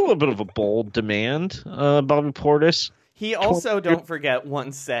 It's a little bit of a bold demand, Bobby Portis. He also, don't forget,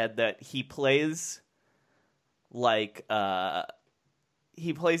 once said that he plays like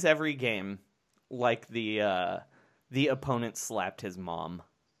he plays every game like the opponent slapped his mom.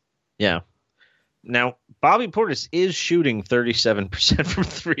 Yeah. Now, Bobby Portis is shooting 37% from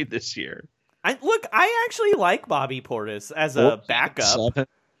 3 this year. I actually like Bobby Portis as a backup.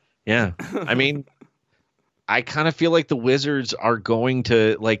 Yeah. I mean, I kind of feel like the Wizards are going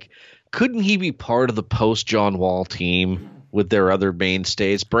to, like, couldn't he be part of the post-John Wall team with their other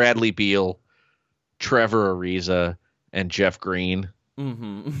mainstays? Bradley Beal, Trevor Ariza. and Jeff Green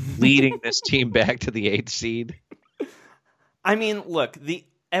leading this team back to the 8th seed. I mean, look,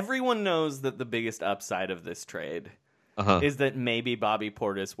 everyone knows that the biggest upside of this trade is that maybe Bobby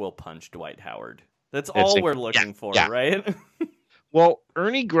Portis will punch Dwight Howard. That's all we're looking for, right? Well,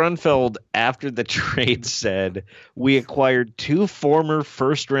 Ernie Grunfeld, after the trade, said, we acquired 2 former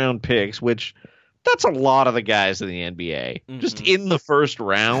first-round picks, which that's a lot of the guys in the NBA. Just in the first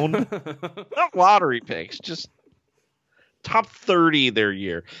round. Not lottery picks, just top 30 their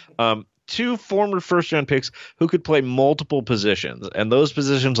year. 2 former first-round picks who could play multiple positions, and those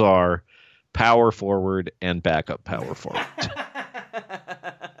positions are power forward and backup power forward.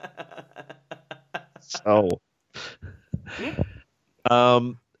 So...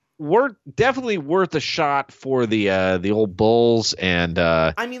 we're definitely worth a shot for the old Bulls, and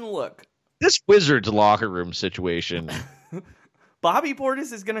I mean, look, this Wizards locker room situation. Bobby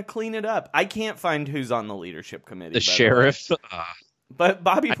Portis is going to clean it up. I can't find who's on the leadership committee. The sheriff, but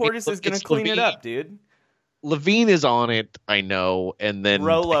Bobby Portis is going to clean it up, dude. Levine is on it, I know, and then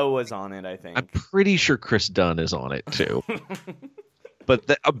Rolo was on it, I think. I'm pretty sure Chris Dunn is on it too.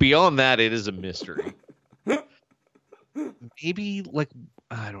 But beyond that, it is a mystery. Maybe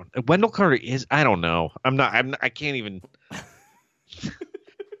I don't know. Wendell Carter is. I don't know. I can't even.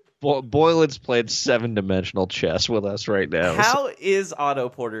 Boylan's played 7-dimensional chess with us right now. How is Otto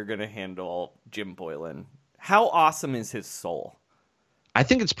Porter going to handle Jim Boylan? How awesome is his soul? I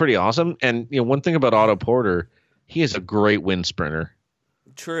think it's pretty awesome. And one thing about Otto Porter, he is a great wind sprinter.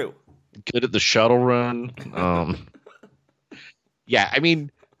 True. Good at the shuttle run. Yeah, I mean.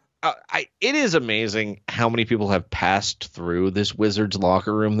 It is amazing how many people have passed through this Wizards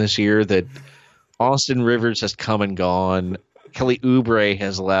locker room this year. That Austin Rivers has come and gone. Kelly Oubre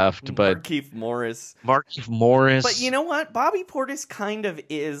has left, but Markieff Morris. But you know what? Bobby Portis kind of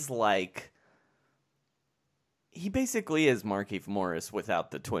is he basically is Markieff Morris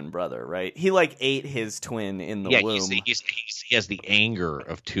without the twin brother, right? He ate his twin in the womb. He has the anger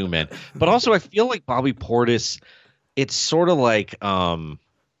of 2 men. But also, I feel like Bobby Portis, it's sort of like when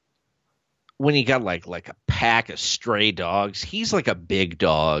you got like a pack of stray dogs, he's like a big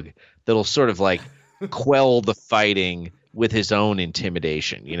dog that'll sort of quell the fighting with his own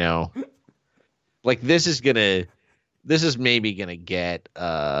intimidation, Like this is maybe gonna get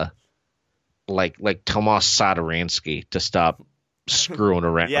like Tomas Satoransky to stop screwing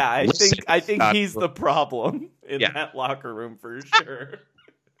around. Yeah, I think he's the problem in that locker room for sure.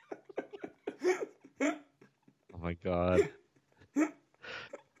 Oh my God.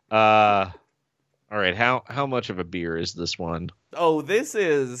 All right, how much of a beer is this one? Oh, this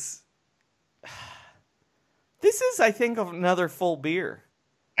is I think another full beer.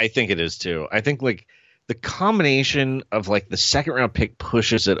 I think it is too. I think the combination of the second round pick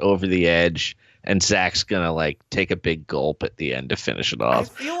pushes it over the edge, and Zach's gonna take a big gulp at the end to finish it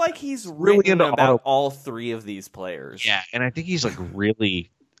off. I feel like he's really about all 3 of these players. Yeah, and I think he's really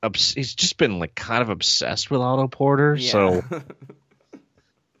he's just been kind of obsessed with Otto Porter. Yeah. So.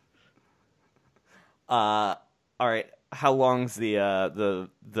 All right. How long's the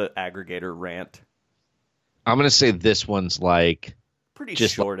aggregator rant? I'm gonna say this one's pretty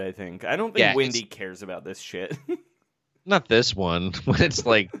short. I think. I don't think Wendy cares about this shit. Not this one. When it's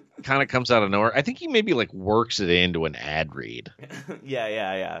kind of comes out of nowhere. I think he maybe works it into an ad read.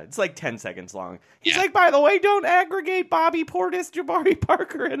 Yeah. It's 10 seconds long. He's by the way, don't aggregate Bobby Portis, Jabari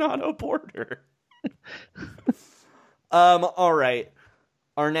Parker, and Otto Porter. All right.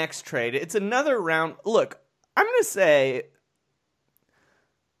 Our next trade, it's another round. Look, I'm going to say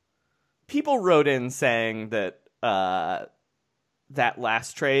people wrote in saying that that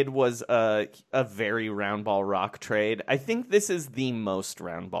last trade was a very round ball rock trade. I think this is the most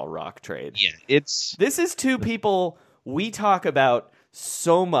round ball rock trade. Yeah, this is 2 people we talk about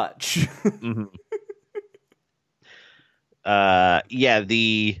so much. Mm-hmm.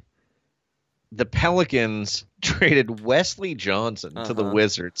 The Pelicans traded Wesley Johnson to the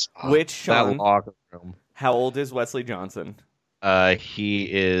Wizards. Which, Sean, that locker room. How old is Wesley Johnson? He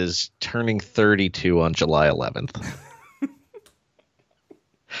is turning 32 on July 11th.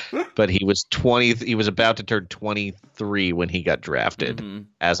 But he was 20. He was about to turn 23 when he got drafted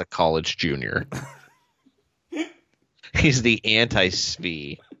as a college junior. He's the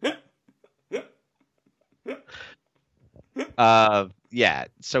anti-Svi. Yeah.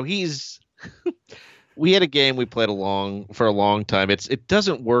 So he's. We had a game we played for a long time. It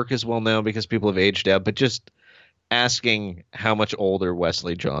doesn't work as well now because people have aged out. But just asking how much older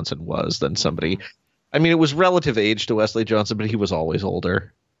Wesley Johnson was than somebody. I mean, it was relative age to Wesley Johnson, but he was always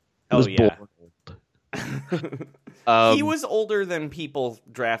older. He was born old. He was older than people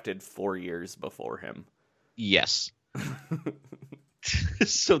drafted 4 years before him. Yes.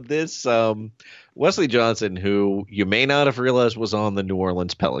 So this Wesley Johnson, who you may not have realized was on the New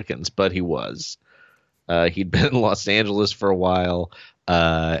Orleans Pelicans, but he was. He'd been in Los Angeles for a while,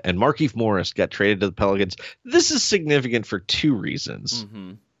 and Markieff Morris got traded to the Pelicans. This is significant for two reasons.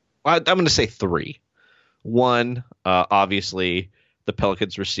 Mm-hmm. I'm going to say three. One, obviously, the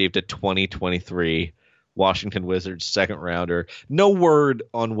Pelicans received a 2023 Washington Wizards second rounder. No word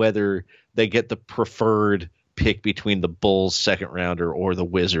on whether they get the preferred pick between the Bulls second rounder or the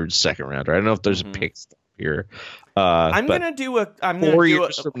Wizards second rounder. I don't know if there's a pick stuff here. I'm gonna do a. 4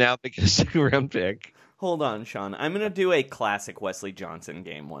 years from now, they get a second round pick. Hold on, Sean. I'm gonna do a classic Wesley Johnson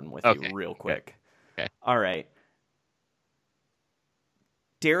game one with you real quick. Okay. All right.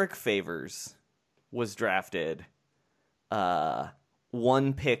 Derek Favors was drafted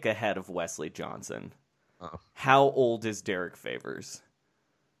one pick ahead of Wesley Johnson. Oh. How old is Derek Favors?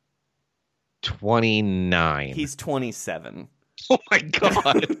 29. He's 27. Oh my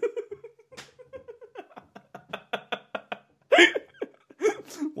god.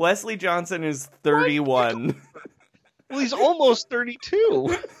 Wesley Johnson is 31. Well, he's almost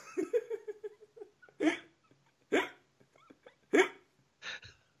 32.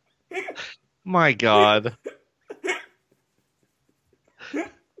 My god.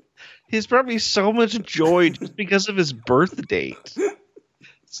 He's probably so much joy just because of his birth date.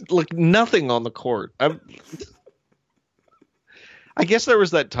 It's like nothing on the court. I guess there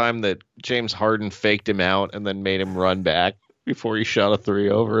was that time that James Harden faked him out and then made him run back before he shot a three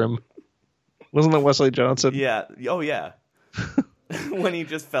over him. Wasn't that Wesley Johnson? Yeah. Oh, yeah. When he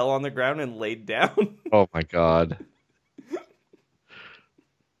just fell on the ground and laid down. Oh, my God.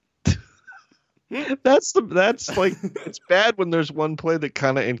 That's like, it's bad when there's one play that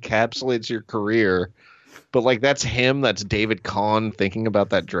kind of encapsulates your career. But, like, that's him. That's David Kahn thinking about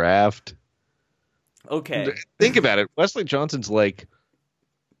that draft. Okay. Think about it. Wesley Johnson's, like,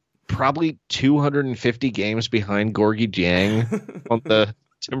 probably 250 games behind Gorgie Dieng on the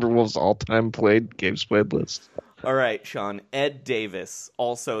Timberwolves all-time games played list. All right, Sean. Ed Davis,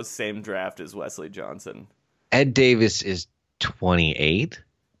 also same draft as Wesley Johnson. Ed Davis is 28?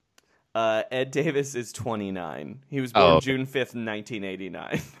 Ed Davis is 29. He was born June 5th,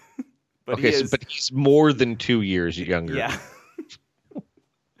 1989. But but he's more than 2 years younger. Yeah.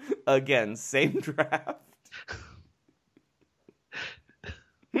 Again, same draft.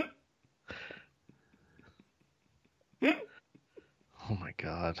 Oh my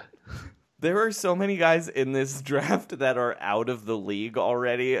God. There are so many guys in this draft that are out of the league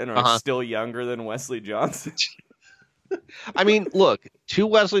already and are still younger than Wesley Johnson. I mean, look, to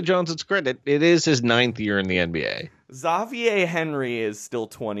Wesley Johnson's credit, it is his 9th year in the NBA. Xavier Henry is still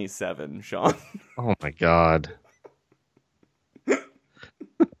 27, Sean. Oh my God.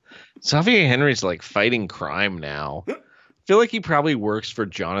 Xavier Henry's like fighting crime now. I feel like he probably works for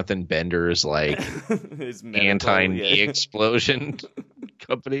Jonathan Bender's like his anti-knee explosion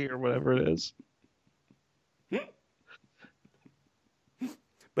company or whatever it is.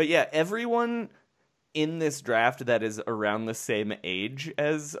 But yeah, everyone in this draft that is around the same age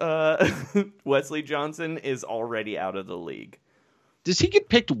as Wesley Johnson is already out of the league. Does he get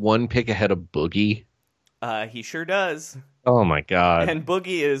picked one pick ahead of Boogie? He sure does. Oh my God. And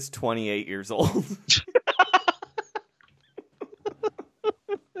Boogie is 28 years old.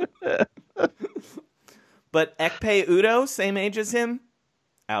 But Ekpe Udoh, same age as him,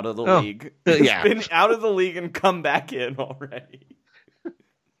 out of the league. Yeah. Been out of the league and come back in already.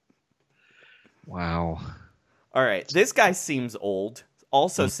 Wow. All right. This guy seems old.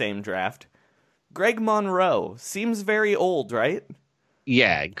 Also same draft. Greg Monroe. Seems very old, right?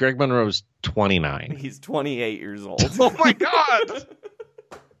 Yeah. Greg Monroe's 29. He's 28 years old. Oh my God.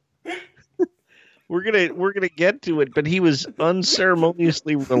 We're gonna get to it, but he was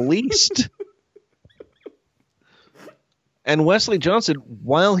unceremoniously released. And Wesley Johnson,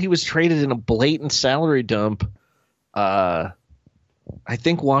 while he was traded in a blatant salary dump, I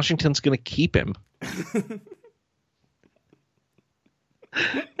think Washington's going to keep him.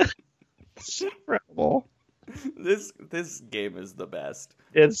 It's incredible. This game is the best.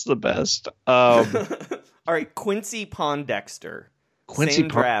 It's the best. All right, Quincy Pondexter. Same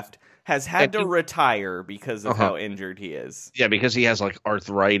draft. Has had to retire because of how injured he is. Yeah, because he has like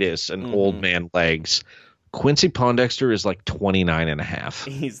arthritis and old man legs. Quincy Pondexter is like 29 and a half.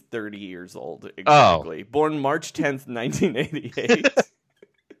 He's 30 years old. Exactly. Born March 10th, 1988.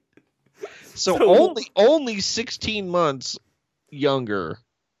 So only 16 months younger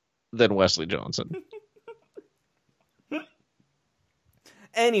than Wesley Johnson.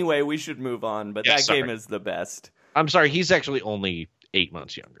 Anyway, we should move on, but that game is the best. I'm sorry, he's actually only 8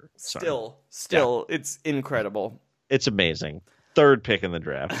 months younger. Sorry. Still, it's incredible. It's amazing. Third pick in the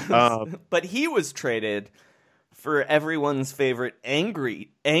draft. But he was traded for everyone's favorite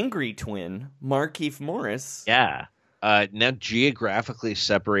angry twin, Markieff Morris. Yeah. Now geographically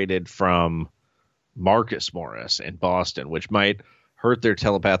separated from Marcus Morris in Boston, which might hurt their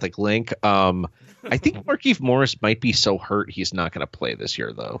telepathic link. I think Markieff Morris might be so hurt he's not going to play this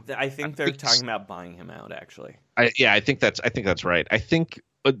year, though. I think they're talking about buying him out, actually. I think that's right. I think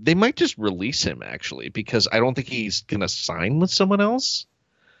they might just release him, actually, because I don't think he's going to sign with someone else.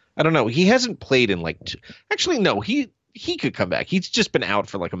 I don't know. He hasn't played in actually, no, he could come back. He's just been out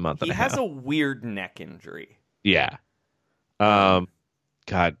for like a month and a half. He has a weird neck injury. Yeah.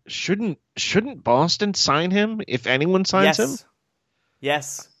 God, shouldn't Boston sign him if anyone signs him?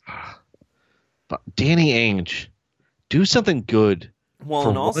 Yes. But Danny Ainge, do something good. Well, for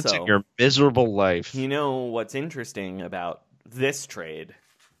and also, once in your miserable life. You know what's interesting about this trade?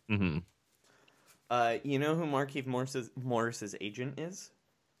 Mm-hmm. You know who Markieff Morris's agent is?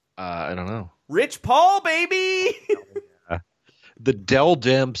 I don't know. Rich Paul, baby! The Dell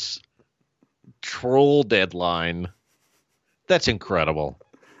Demps troll deadline. That's incredible.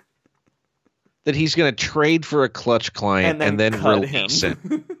 That he's going to trade for a clutch client and then release it.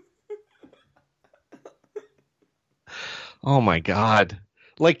 Oh my God.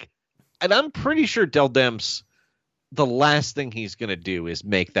 And I'm pretty sure Dell Demps, the last thing he's going to do is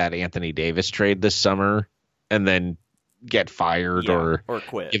make that Anthony Davis trade this summer and then get fired or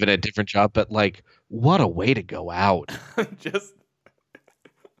quit. Give it a different job. But what a way to go out. Just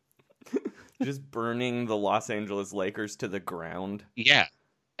burning the Los Angeles Lakers to the ground. Yeah.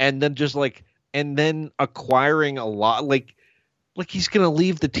 And then and then acquiring a lot, he's going to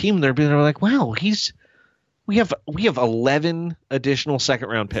leave the team there, but they're like, wow, we have 11 additional second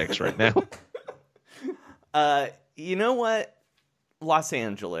round picks right now. You know what? Los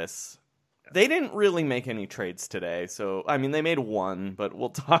Angeles, they didn't really make any trades today. So, I mean, they made one, but we'll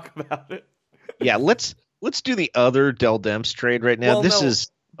talk about it. Yeah. Let's do the other Dell Demps trade right now.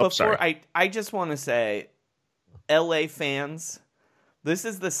 I just want to say, LA fans, this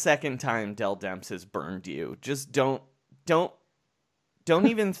is the second time Dell Demps has burned you. Just don't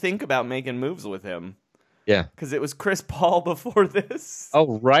even think about making moves with him. Yeah. Because it was Chris Paul before this.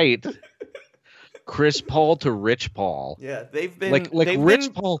 Oh, right. Chris Paul to Rich Paul. Yeah, they've been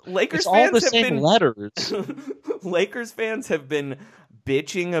Rich Paul. Lakers it's fans all the have same been letters. Lakers fans have been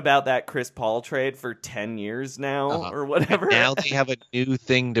bitching about that Chris Paul trade for 10 years now or whatever. And now they have a new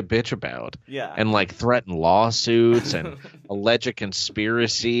thing to bitch about. Yeah. And threaten lawsuits and allege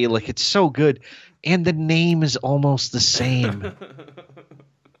conspiracy. It's so good. And the name is almost the same.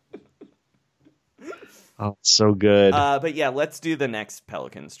 Oh, it's so good. But yeah, let's do the next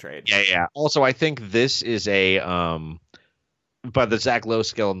Pelicans trade. Yeah. Also, I think this is by the Zach Lowe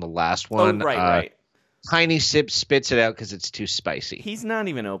scale in the last one. Oh, right. Tiny Sip spits it out because it's too spicy. He's not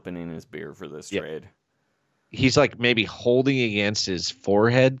even opening his beer for this trade. He's maybe holding against his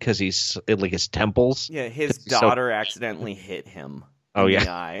forehead because he's his temples. Yeah, his daughter accidentally hit him in the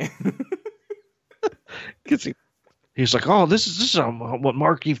eye. He's like, oh, this is what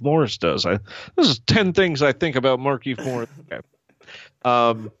Markieff Morris does. This is 10 things I think about Markieff Morris. Okay.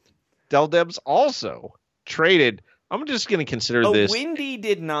 Dell Demps also traded. I'm just going to consider this. Windy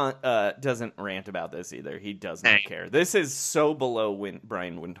doesn't rant about this either. He does not care. This is so below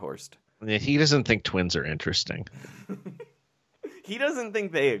Brian Windhorst. Yeah, he doesn't think twins are interesting. He doesn't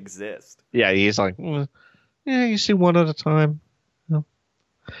think they exist. Yeah, he's like, you see one at a time. No.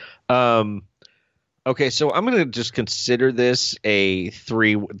 Okay, so I'm going to just consider this a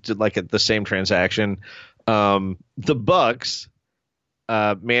 3, the same transaction. The Bucks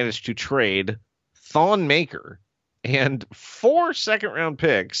managed to trade Thon Maker and 4 second-round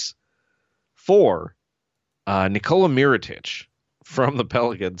picks for Nikola Mirotic from the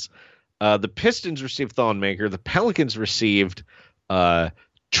Pelicans. The Pistons received Thon Maker. The Pelicans received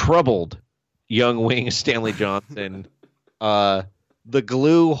troubled young wing Stanley Johnson. The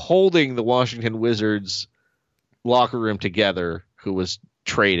glue holding the Washington Wizards locker room together, who was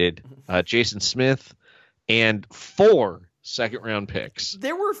traded, Jason Smith, and 4 second-round picks.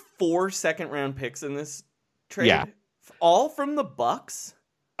 There were 4 second-round picks in this trade? Yeah. All from the Bucks?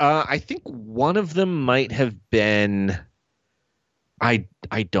 I think one of them might have been... I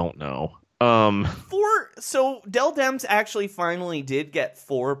don't know. 4. So Dell Demps actually finally did get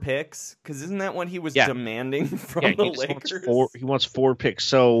 4 picks, because isn't that what he was demanding from the Lakers? He wants 4 picks.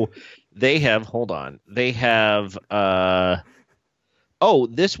 So they have. Hold on. They have.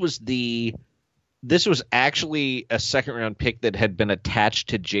 This was actually a second round pick that had been attached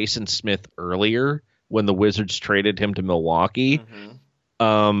to Jason Smith earlier when the Wizards traded him to Milwaukee.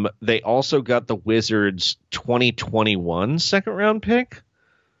 They also got the Wizards 2021 second round pick,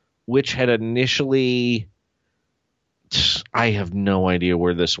 which had initially, I have no idea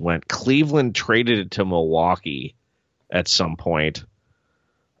where this went. Cleveland traded it to Milwaukee at some point.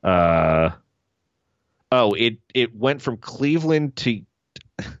 It went from Cleveland to,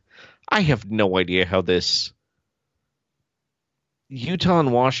 I have no idea how this. Utah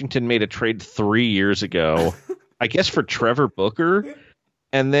and Washington made a trade 3 years ago, I guess for Trevor Booker,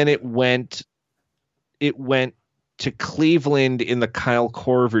 and then it went to Cleveland in the Kyle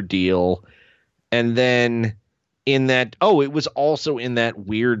Korver deal, and then in that it was also in that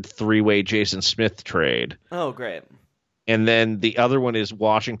weird 3-way Jason Smith trade. Oh, great. And then the other one is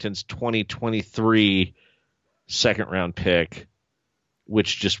Washington's 2023 second round pick,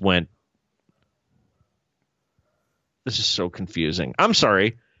 which just went. This is so confusing. I'm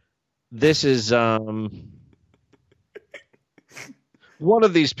sorry. This is one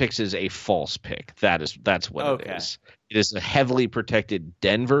of these picks is a false pick. That's what it is. It is a heavily protected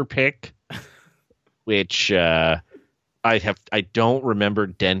Denver pick, which I don't remember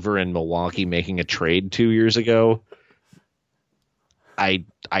Denver and Milwaukee making a trade 2 years ago. I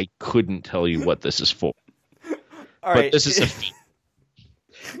couldn't tell you what this is for. All right. But this is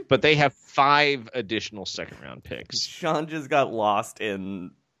but they have 5 additional second round picks. Sean just got lost in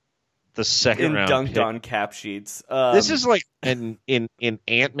the second round dunked pick. on cap sheets. This is like in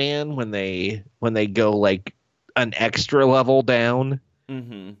Ant-Man when they go like an extra level down.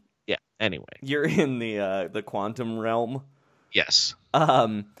 Mm-hmm. Yeah. Anyway, you're in the quantum realm. Yes.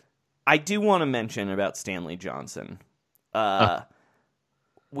 I do want to mention about Stanley Johnson.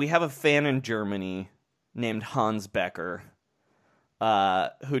 We have a fan in Germany named Hans Becker,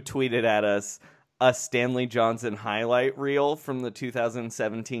 who tweeted at us a Stanley Johnson highlight reel from the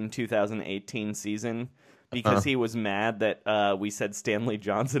 2017-2018 season because he was mad that we said Stanley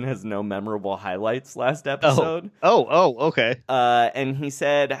Johnson has no memorable highlights last episode. Okay. And he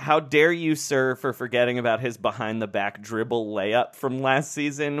said, "How dare you, sir, for forgetting about his behind-the-back dribble layup from last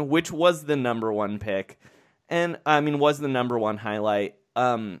season, which was the number 1 pick, and was the number 1 highlight.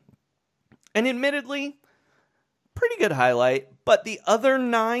 And admittedly, pretty good highlight, but the other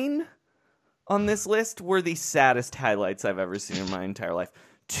 9 on this list were the saddest highlights I've ever seen in my entire life.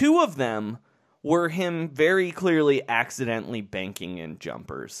 2 of them were him very clearly accidentally banking in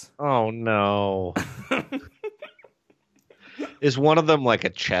jumpers. Oh, no. Is one of them like a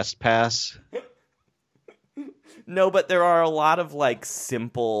chest pass? No, but there are a lot of like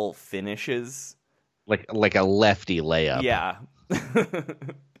simple finishes. Like a lefty layup. Yeah.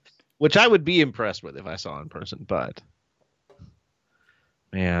 Which I would be impressed with if I saw in person, but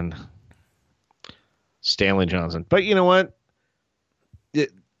man, Stanley Johnson. But you know what? It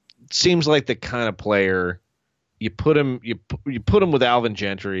seems like the kind of player you put him with Alvin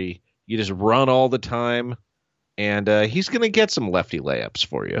Gentry, you just run all the time, and he's going to get some lefty layups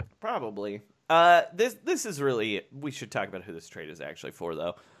for you. Probably. This is really, we should talk about who this trade is actually for,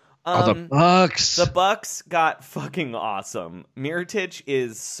 though. The Bucks. The Bucks got fucking awesome. Mirotic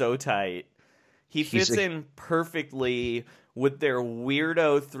is so tight. He fits in perfectly with their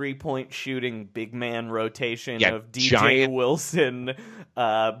weirdo 3-point shooting big man rotation of DJ Wilson,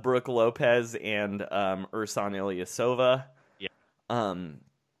 Brooke Lopez, and Ersan Ilyasova. Yeah. And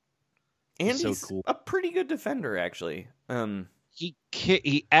he's cool. a pretty good defender, actually.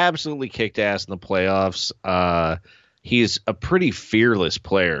 He absolutely kicked ass in the playoffs. He's a pretty fearless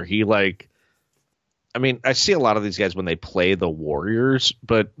player. I see a lot of these guys when they play the Warriors,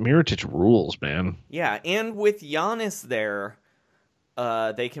 but Mirotic rules, man. Yeah, and with Giannis there,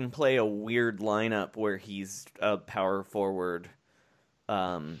 they can play a weird lineup where he's a power forward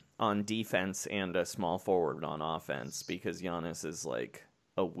on defense and a small forward on offense, because Giannis is like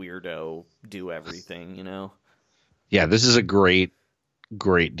a weirdo, do everything, you know? Yeah, this is a great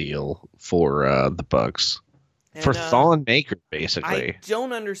deal for the Bucks. And, for Thon Maker, basically. I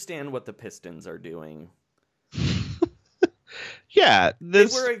don't understand what the Pistons are doing. Yeah, they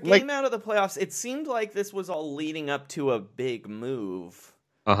were a game out of the playoffs. It seemed like this was all leading up to a big move.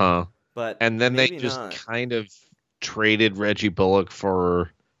 But and then they just kind of traded Reggie Bullock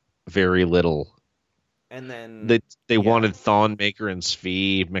for very little. And then they wanted Thon Maker and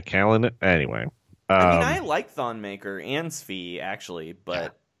Svi McCallum. Anyway, I like Thon Maker and Svi actually,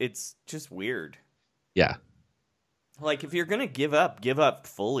 but it's just weird. Yeah. Like, if you're going to give up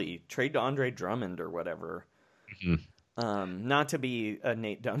fully. Trade to Andre Drummond or whatever. Mm-hmm. Not to be a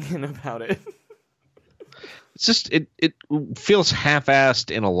Nate Duncan about it. It's just, it feels half-assed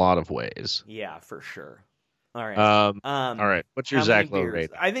in a lot of ways. Yeah, for sure. All right. All right. What's your Zach Lowe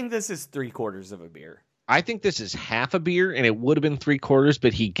rate? I think this is 3/4 of a beer. I think this is half a beer, and it would have been 3/4,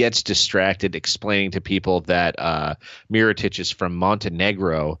 but he gets distracted explaining to people that Mirotic is from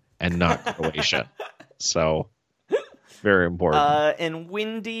Montenegro and not Croatia. So, very important. And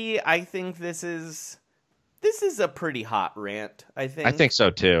Windy, I think this is a pretty hot rant, I think. I think so,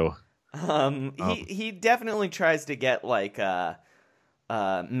 too. He definitely tries to get, like,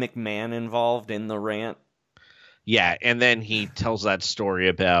 McMahon involved in the rant. Yeah, and then he tells that story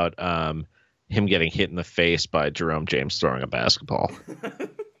about him getting hit in the face by Jerome James throwing a basketball.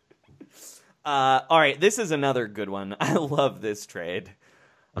 All right, this is another good one. I love this trade.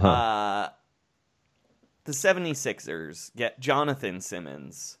 The 76ers get Jonathan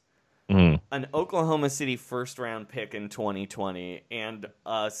Simmons, an Oklahoma City first-round pick in 2020, and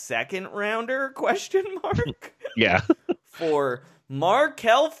a second-rounder, ? Yeah. For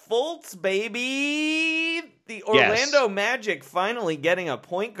Markelle Fultz, baby! The Orlando Magic finally getting a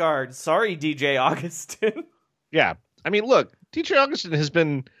point guard. Sorry, DJ Augustin. Yeah. I mean, look, DJ Augustin has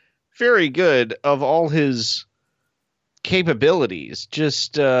been very good of all his capabilities.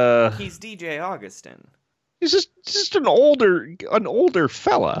 Just he's DJ Augustin. He's just an older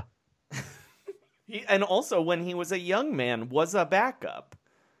fella. And also, when he was a young man, was a backup.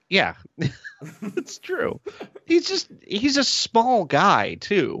 Yeah, it's true. He's a small guy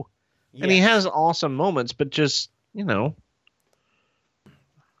too, and he has awesome moments. But just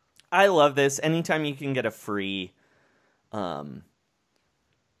I love this. Anytime you can get a free,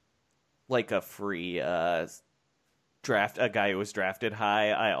 draft, a guy who was drafted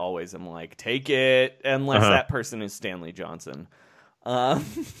high, I always am like, take it, unless that person is Stanley Johnson.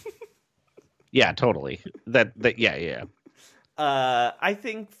 Yeah, totally. Yeah. I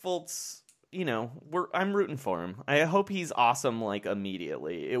think Fultz, I'm rooting for him. I hope he's awesome, like,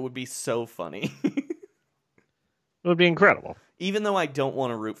 immediately. It would be so funny. It would be incredible. Even though I don't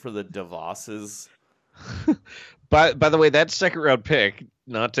want to root for the DeVosses. By the way, that second round pick,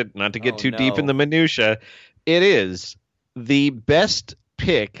 not to get too deep in the minutia, it is the best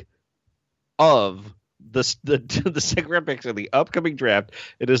pick of the second round picks of the upcoming draft.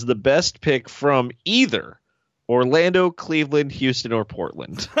 It is the best pick from either Orlando, Cleveland, Houston, or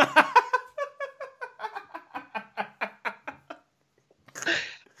Portland.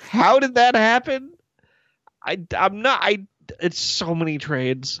 How did that happen? It's so many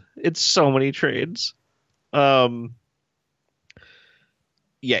trades.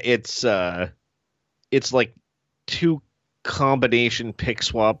 Yeah, it's like 2 combination pick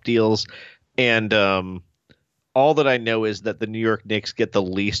swap deals, and all that I know is that the New York Knicks get the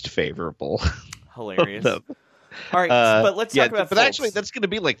least favorable. Hilarious. All right, but let's talk about Fultz. But actually, that's going to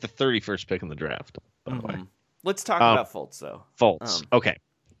be like the 31st pick in the draft, by the way. Let's talk about Fultz, though. Fultz. Okay.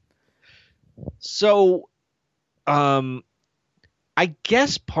 So, I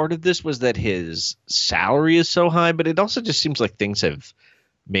guess part of this was that his salary is so high, but it also just seems like things have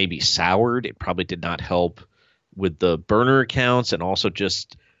maybe soured. It probably did not help with the burner accounts, and also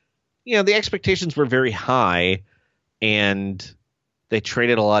just, the expectations were very high, and they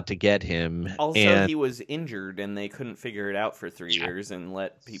traded a lot to get him. Also, he was injured, and they couldn't figure it out for 3 years and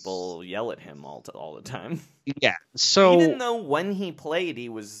let people yell at him all the time. Yeah, so even though when he played, he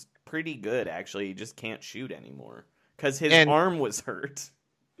was pretty good, actually. He just can't shoot anymore because his arm was hurt.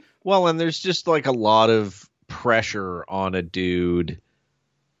 Well, and there's just like a lot of pressure on a dude.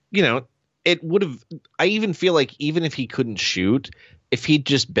 It would have, I even feel like even if he couldn't shoot, if he'd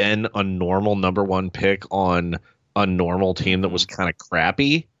just been a normal number 1 pick on a normal team that was kind of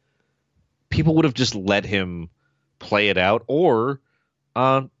crappy, people would have just let him play it out or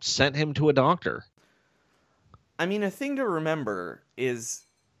sent him to a doctor. I mean, a thing to remember is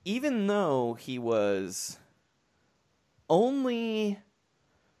even though he was only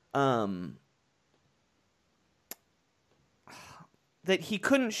that he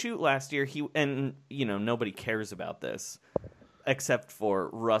couldn't shoot last year, nobody cares about this except for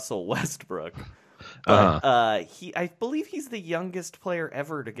Russell Westbrook. But I believe he's the youngest player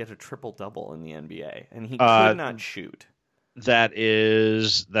ever to get a triple-double in the NBA, and he could not shoot.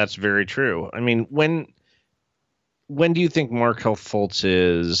 That's very true. I mean, when do you think Markelle Fultz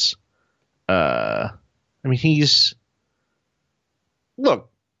is?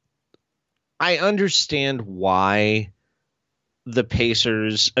 Look, I understand why the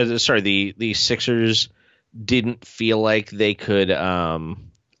Pacers, the Sixers didn't feel like they could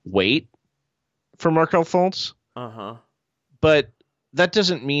wait for Markelle Fultz. But that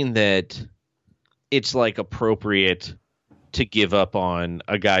doesn't mean that it's like appropriate to give up on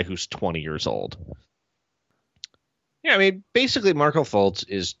a guy who's 20 years old. Yeah, I mean, basically Markelle Fultz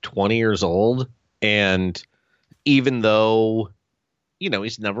is 20 years old, and even though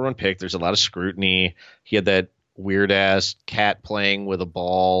he's number one pick. There's a lot of scrutiny. He had that weird ass cat playing with a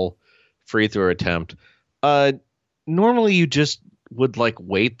ball free throw attempt. Normally you just would like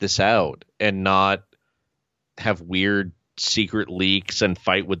wait this out and not have weird secret leaks and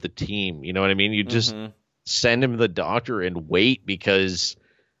fight with the team. You know what I mean? You just send him to the doctor and wait because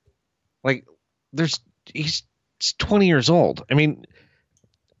like he's 20 years old. I mean,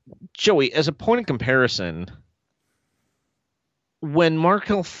 Joey, as a point of comparison, when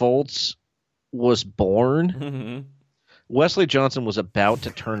Markelle Fultz was born, Wesley Johnson was about to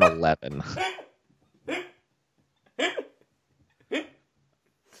turn 11.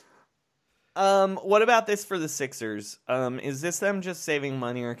 What about this for the Sixers? Is this them just saving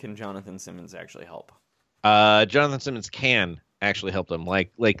money, or can Jonathan Simmons actually help? Jonathan Simmons can actually help them.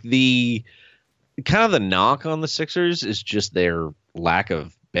 Like the kind of the knock on the Sixers is just their lack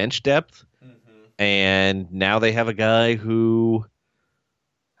of bench depth, and now they have a guy who,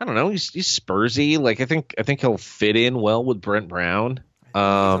 I don't know, he's Spursy. Like I think he'll fit in well with Brent Brown. He's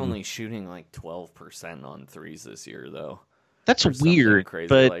only shooting like 12% on threes this year, though. That's weird,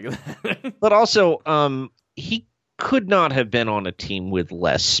 but also he could not have been on a team with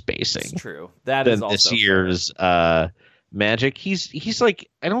less spacing. It's true. That than is also this year's Magic. He's like,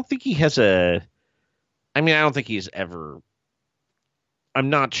 I don't think he has I don't think he's ever. I'm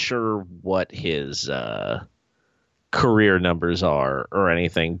not sure what his career numbers are or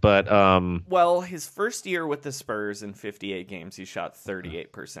anything, but well, his first year with the Spurs in 58 games, he shot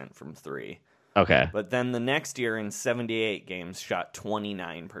 38% from three. Okay. But then the next year in 78 games, shot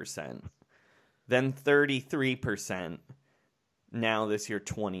 29%. Then 33%. Now this year,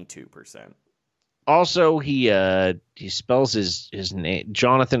 22%. Also, he spells his name.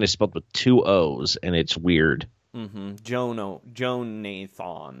 Jonathan is spelled with 2 O's, and it's weird. Joan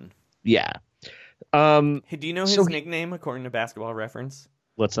Nathan. Yeah. Hey, do you know his nickname according to Basketball Reference?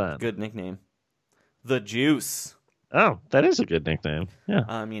 What's that? Good nickname. The Juice. Oh, that is a good nickname. Yeah.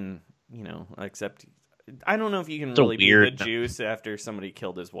 I mean, except I don't know if you can really be the Juice after somebody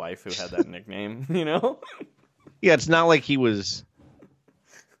killed his wife who had that nickname, Yeah, it's not like he was.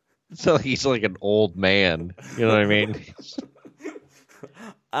 It's not like he's like an old man. You know what I mean?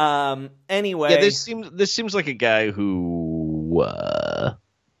 Anyway. Yeah, this seems like a guy who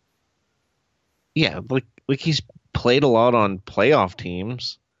like he's played a lot on playoff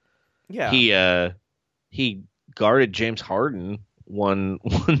teams. Yeah. He guarded James Harden won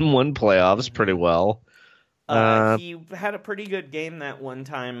playoffs pretty well. He had a pretty good game that one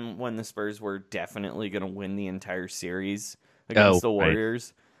time when the Spurs were definitely going to win the entire series against the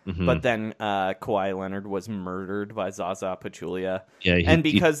Warriors. Right. Mm-hmm. But then Kawhi Leonard was murdered by Zaza Pachulia. Yeah, and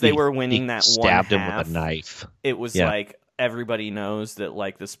because they were winning that one half, stabbed him with a knife. It was like everybody knows that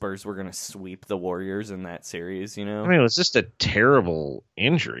like the Spurs were going to sweep the Warriors in that series. I mean, it was just a terrible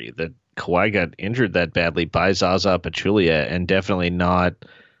injury that Kawhi got injured that badly by Zaza Pachulia, and definitely not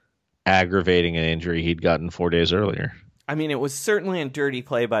aggravating an injury he'd gotten 4 days earlier. I mean, it was certainly a dirty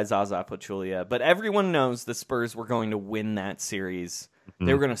play by Zaza Pachulia, but everyone knows the Spurs were going to win that series. Mm-hmm.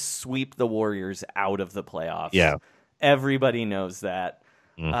 They were going to sweep the Warriors out of the playoffs. Yeah. Everybody knows that.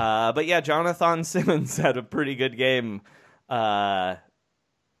 Mm. But yeah, Jonathan Simmons had a pretty good game. Yeah,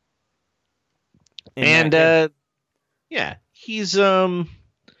 he's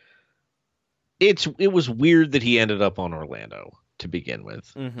it was weird that he ended up on Orlando to begin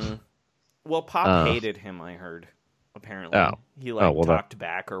with. Mm-hmm. Well, Pop hated him, I heard. Apparently, he talked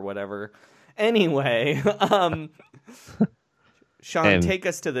back or whatever. Anyway, Sean, take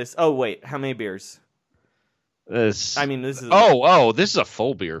us to this. Oh wait, how many beers? This is this is a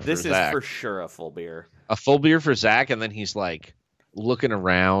full beer for Zach. This is for sure a full beer. A full beer for Zach, and then he's like looking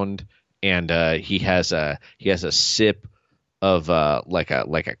around, and he has a sip of like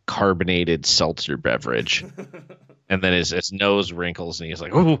a carbonated seltzer beverage, and then his nose wrinkles, and he's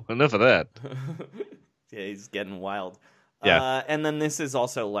like, "Oh, enough of that." Yeah, he's getting wild. Yeah, and then this is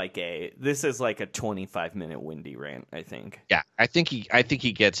also like a 25-minute windy rant, I think. Yeah, I think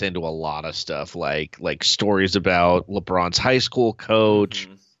he gets into a lot of stuff like stories about LeBron's high school coach,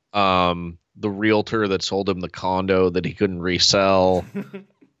 the realtor that sold him the condo that he couldn't resell.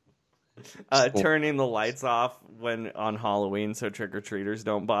 Turning the lights off on Halloween so trick-or-treaters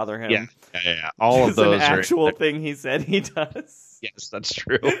don't bother him. Yeah. All of those an actual thing he said he does. Yes, that's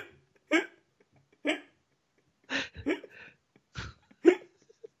true.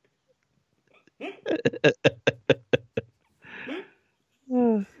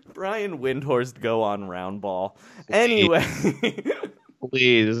 Brian Windhorst go on round ball. Anyway.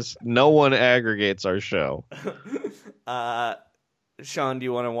 Please, no one aggregates our show. Sean, do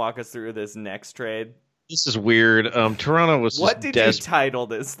you want to walk us through this next trade? This is weird. Toronto was. What did you title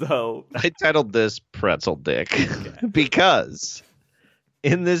this, though? I titled this "Pretzel Dick" because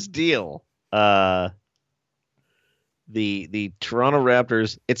in this deal, the Toronto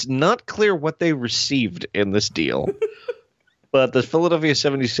Raptors. It's not clear what they received in this deal, but the Philadelphia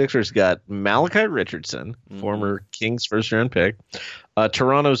 76ers got Malachi Richardson, former Kings first-round pick,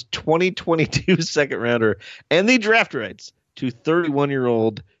 Toronto's 2022 second-rounder, and the draft rights to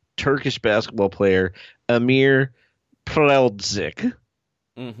 31-year-old Turkish basketball player Amir Preldzik.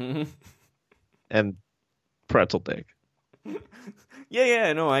 And Pretzel Dick.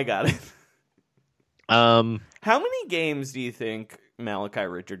 Yeah, no, I got it. How many games do you think Malachi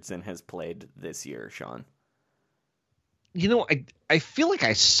Richardson has played this year, Sean? You know, I feel like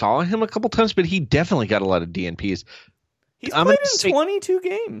I saw him a couple times, but he definitely got a lot of DNPs. He's played in 22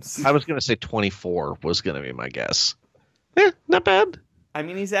 games. I was going to say 24 was going to be my guess. Not bad. I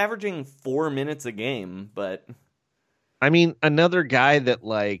mean, he's averaging 4 minutes a game, but... I mean, another guy that,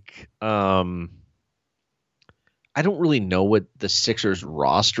 like, I don't really know what the Sixers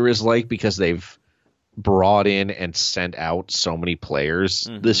roster is like because they've brought in and sent out so many players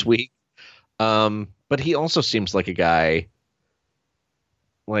this week. But he also seems like a guy,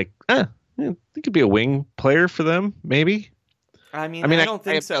 like, he could be a wing player for them, maybe. I mean, I don't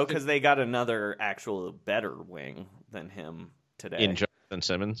think so because they got another actual better wing than him today. In Jonathan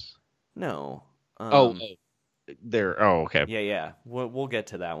Simmons? No. Okay. Yeah. We'll get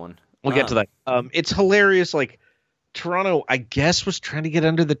to that one. We'll get to that. It's hilarious. Like, Toronto, I guess, was trying to get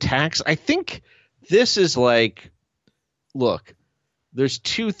under the tax. I think this is like, look, there's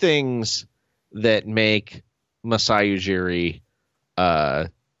two things that make Masai Ujiri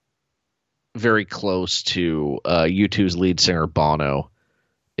very close to U2's lead singer Bono,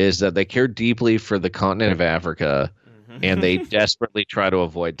 is that they care deeply for the continent of Africa and they desperately try to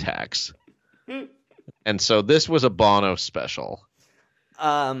avoid tax. And so this was a Bono special.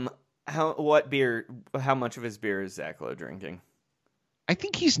 How much of his beer is Zach Lowe drinking? I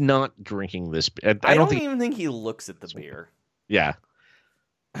think he's not drinking this. I don't even think he looks at the beer. Yeah.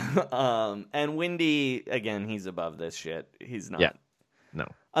 And Windy, again, he's above this shit. He's not. Yeah. No.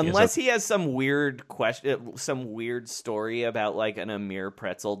 Unless he has some weird some weird story about like an Amir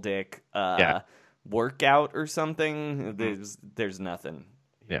Pretzel Dick workout or something. There's nothing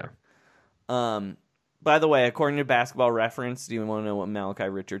here. Yeah. By the way, according to Basketball Reference, do you want to know what Malachi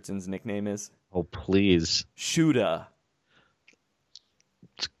Richardson's nickname is? Oh, please. Shooter.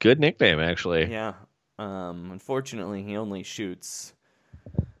 It's a good nickname, actually. Yeah. Unfortunately, he only shoots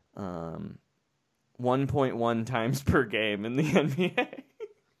 1.1 times per game in the NBA.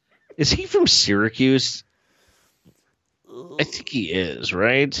 Is he from Syracuse? I think he is,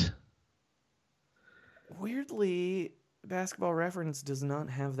 right? Weirdly, Basketball Reference does not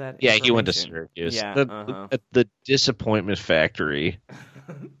have that. Yeah, he went to Syracuse. Yeah, the disappointment factory.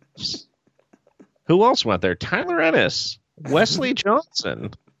 Who else went there? Tyler Ennis, Wesley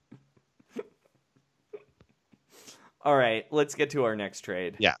Johnson. All right, let's get to our next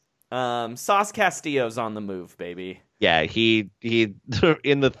trade. Yeah. Sauce Castillo's on the move, baby. Yeah, he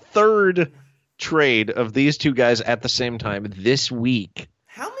in the third trade of these two guys at the same time this week.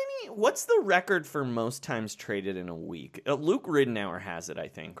 What's the record for most times traded in a week? Luke Ridnour has it, I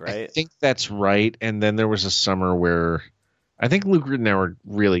think, right? I think that's right. And then there was a summer where I think Luke Ridnour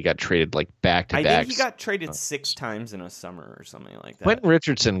really got traded like back to back. I think he got traded 6 times in a summer or something like that. Quentin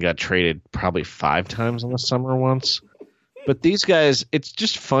Richardson got traded probably 5 times in the summer once. But these guys, it's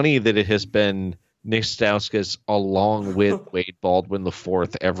just funny that it has been Nick Stauskas along with Wade Baldwin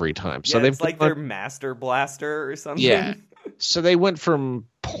IV every time. So it's like their master blaster or something. Yeah. So they went from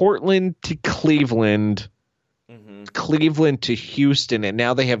Portland to Cleveland, Cleveland to Houston, and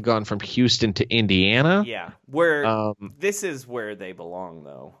now they have gone from Houston to Indiana. Yeah, where this is where they belong,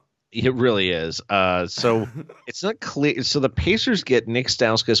 though. It really is. So it's not clear. So the Pacers get Nick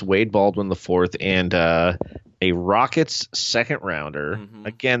Stauskas, Wade Baldwin IV, and a Rockets second rounder.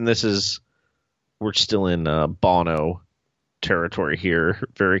 Again, we're still in Bono territory here,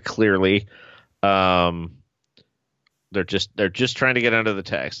 very clearly. They're just trying to get under the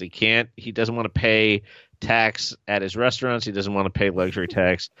tax. He doesn't want to pay tax at his restaurants. He doesn't want to pay luxury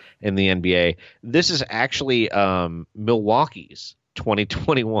tax in the NBA. This is actually Milwaukee's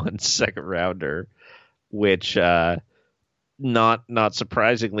 2021 second rounder, which not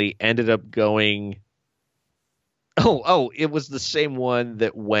surprisingly ended up going. It was the same one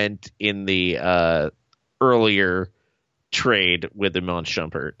that went in the earlier trade with Iman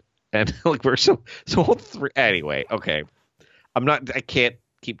Shumpert. And like we're so all three anyway. Okay, I can't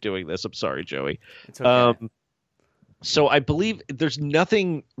keep doing this. I'm sorry, Joey. It's okay. So I believe there's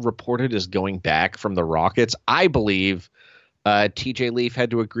nothing reported as going back from the Rockets. I believe TJ Leaf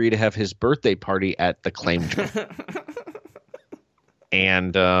had to agree to have his birthday party at the Claim Gym.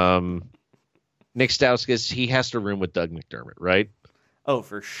 And Nick Stauskas, he has to room with Doug McDermott, right? Oh,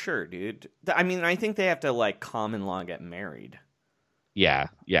 for sure, dude. I mean, I think they have to, like, common law get married. Yeah.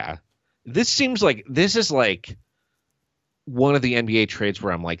 This is like one of the NBA trades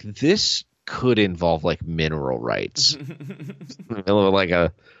where I'm like, this could involve like mineral rights. like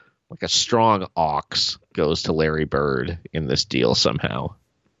a strong ox goes to Larry Bird in this deal somehow.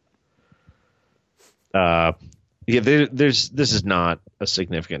 This is not a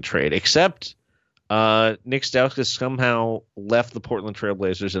significant trade, except Nick Stauskas somehow left the Portland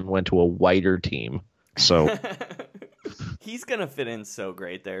Trailblazers and went to a whiter team. So he's gonna fit in so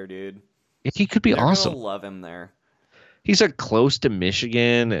great there, dude. He could be awesome. Gonna love him there. He's like close to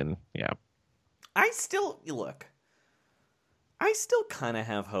Michigan, and yeah. I still kind of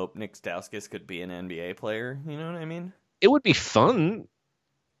have hope Nick Stauskas could be an NBA player. You know what I mean? It would be fun.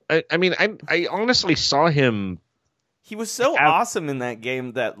 I mean, I honestly saw him. He was so awesome in that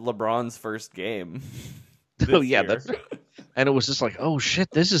game, that LeBron's first game. Oh yeah, and it was just like, oh shit,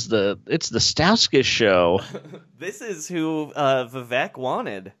 it's the Stauskas show. This is who Vivek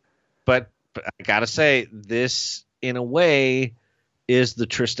wanted. But I gotta say, this in a way is the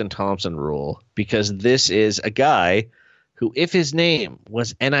Tristan Thompson rule, because this is a guy who, if his name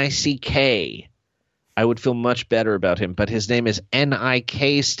was Nick, I would feel much better about him. But his name is Nik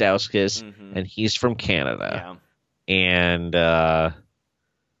Stauskas, and he's from Canada. Yeah. And I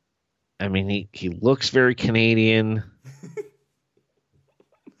mean, he looks very Canadian.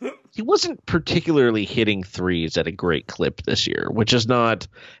 He wasn't particularly hitting threes at a great clip this year, which is not.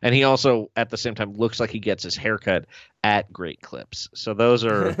 And he also, at the same time, looks like he gets his haircut at great clips. So those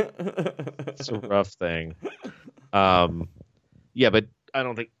are it's a rough thing. Yeah, but I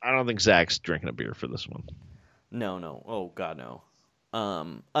don't think Zach's drinking a beer for this one. No. Oh God, no.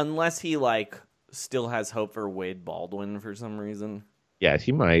 Unless he like still has hope for Wade Baldwin for some reason. Yeah,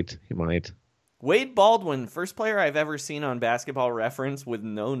 he might. Wade Baldwin, first player I've ever seen on Basketball Reference with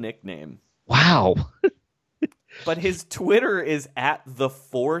no nickname. Wow. But his Twitter is at the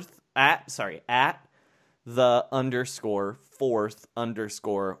 _4th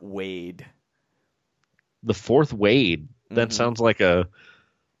Wade. The fourth Wade. That sounds like a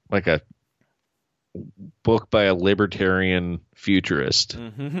book by a libertarian futurist.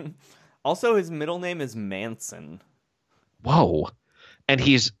 Mm-hmm. Also, his middle name is Manson. Whoa. And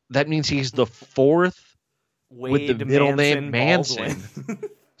that means he's the fourth Wade with the middle name Manson.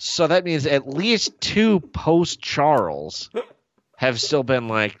 So that means at least two post Charles have still been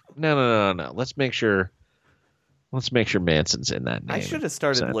like, no. Let's make sure Manson's in that name. I should have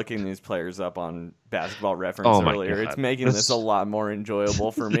started looking these players up on Basketball Reference earlier. God. It's making this a lot more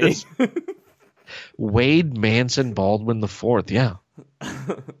enjoyable for me. Wade Manson Baldwin the fourth, yeah.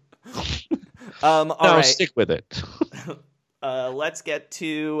 All right. Stick with it. Let's get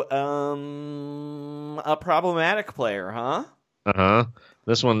to a problematic player, huh?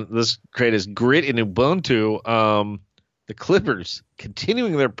 This crate is Grit in Ubuntu. The Clippers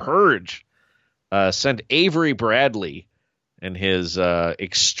continuing their purge. Sent Avery Bradley and his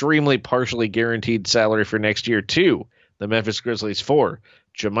extremely partially guaranteed salary for next year to the Memphis Grizzlies for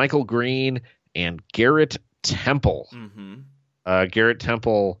JaMychal Green and Garrett Temple. Garrett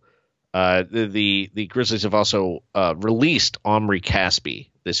Temple. The Grizzlies have also released Omri Caspi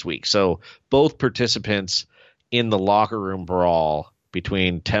this week. So both participants in the locker room brawl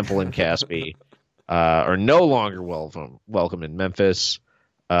between Temple and Caspi are no longer welcome in Memphis.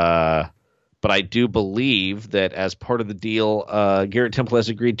 But I do believe that as part of the deal, Garrett Temple has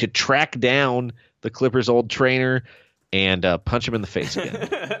agreed to track down the Clippers' old trainer and punch him in the face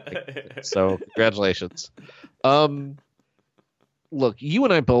again. So congratulations. Look, you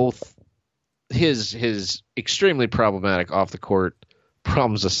and I both, his extremely problematic off the court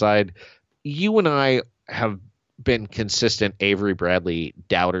problems aside, you and I have been consistent Avery Bradley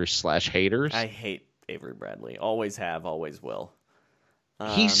doubters / haters. I hate Avery Bradley. Always have, always will.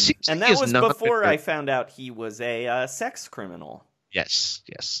 And that was before I found out he was a sex criminal. Yes.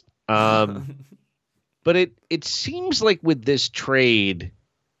 But it seems like with this trade,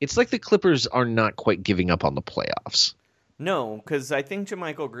 it's like the Clippers are not quite giving up on the playoffs. No, because I think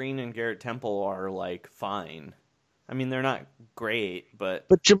JaMychal Green and Garrett Temple are like fine. I mean, they're not great, but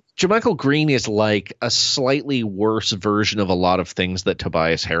JaMychal Green is like a slightly worse version of a lot of things that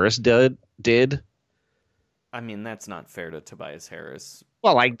Tobias Harris did. I mean, that's not fair to Tobias Harris.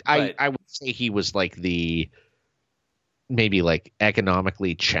 Well, I would say he was like the maybe like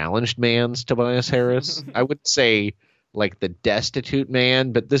economically challenged man's Tobias Harris. I would say like the destitute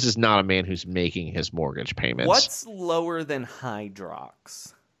man, but this is not a man who's making his mortgage payments. What's lower than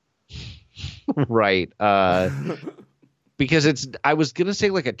Hydrox? Right. Because I was going to say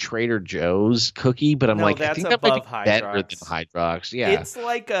like a Trader Joe's cookie, but I'm no, like, I think that might be Hydrox. better than Hydrox. Yeah.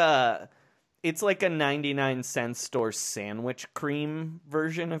 It's like a 99-cent store sandwich cream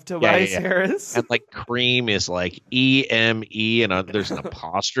version of Tobias Harris. And like cream is like EME and there's an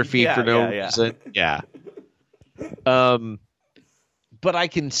apostrophe for no reason. Yeah. But I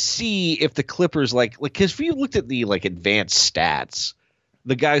can see if the Clippers like because if you looked at the like advanced stats,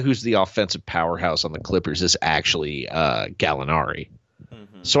 the guy who's the offensive powerhouse on the Clippers is actually Gallinari.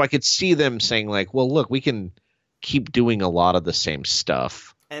 Mm-hmm. So I could see them saying like, well, look, we can keep doing a lot of the same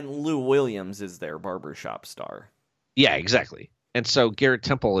stuff. And Lou Williams is their barbershop star. Yeah, exactly. And so Garrett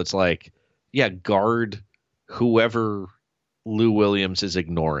Temple, it's like, yeah, guard whoever Lou Williams is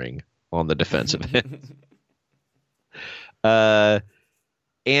ignoring on the defensive end. And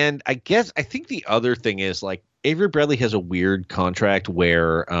I think the other thing is like Avery Bradley has a weird contract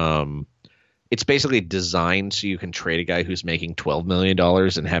where it's basically designed so you can trade a guy who's making $12 million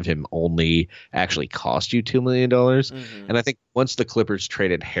and have him only actually cost you $2 million. Mm-hmm. And I think once the Clippers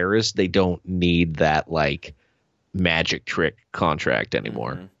traded Harris, they don't need that like magic trick contract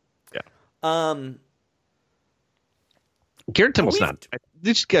anymore. Mm-hmm. Yeah. Garrett Temple's not.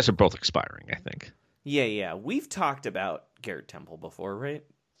 These guys are both expiring, I think. Yeah. We've talked about Garrett Temple before, right?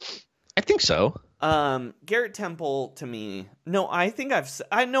 I think so. Garrett Temple to me. No, I don't think I've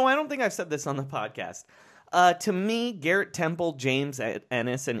said this on the podcast. To me, Garrett Temple, James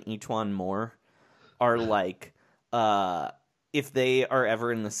Ennis, and E'Twaun Moore are like, if they are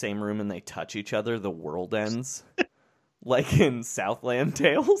ever in the same room and they touch each other, the world ends. Like in Southland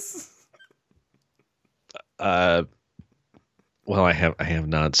Tales. Well, I have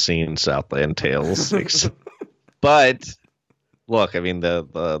not seen Southland Tales, but. Look, I mean,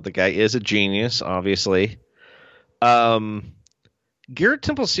 the guy is a genius, obviously. Garrett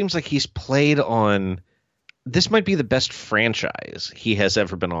Temple seems like he's played on – this might be the best franchise he has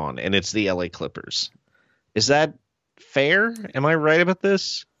ever been on, and it's the LA Clippers. Is that fair? Am I right about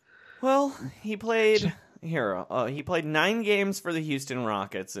this? Well, he played – he played 9 games for the Houston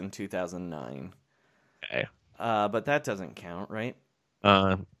Rockets in 2009. Okay. But that doesn't count, right?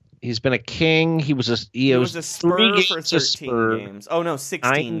 He's been a King. He was a Spur for 13 games. Oh, no,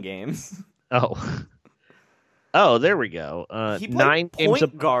 16 games. Oh, there we go. He played 9 point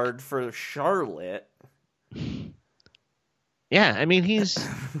games guard for Charlotte. Yeah, I mean he's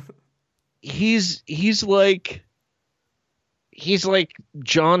like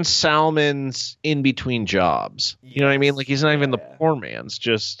John Salmon's in between jobs. Yes. You know what I mean? Like he's not even the poor man's.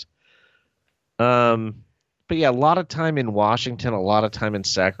 Just But yeah, a lot of time in Washington, a lot of time in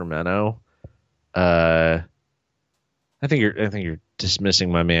Sacramento. I think you're dismissing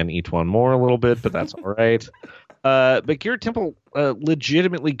my man E'Twaun Moore a little bit, but that's all right. But Garrett Temple,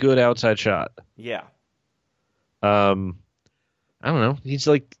 legitimately good outside shot. Yeah. I don't know. He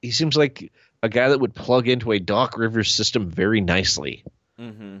seems like a guy that would plug into a Doc Rivers system very nicely.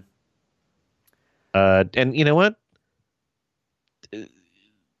 Mm-hmm. And you know what?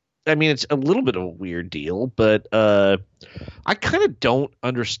 I mean, it's a little bit of a weird deal, but I kind of don't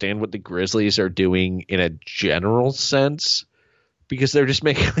understand what the Grizzlies are doing in a general sense because they're just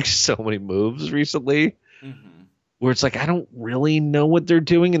making like so many moves recently where it's like I don't really know what they're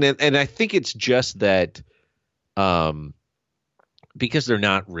doing, and I think it's just that because they're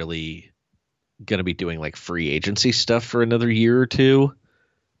not really going to be doing like free agency stuff for another year or two,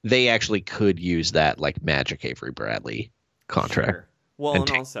 they actually could use that like Magic Avery Bradley contract. Sure. Well,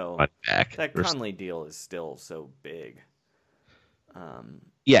 and also that Conley deal is still so big.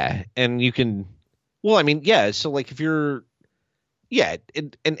 Yeah, and you can. Well, I mean, yeah. So, like, if you're,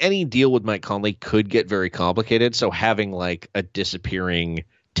 and any deal with Mike Conley could get very complicated. So, having like a disappearing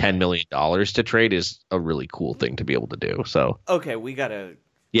 $10 million to trade is a really cool thing to be able to do. So, okay, we gotta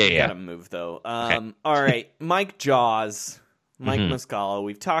move though. Okay. All right, Mike Muscala.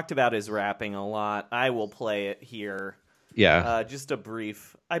 We've talked about his rapping a lot. I will play it here. Yeah. Just a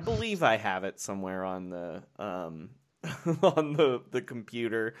brief. I believe I have it somewhere on the on the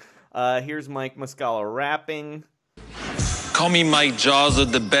computer. Here's Mike Muscala rapping. Call me Mike Jaws, or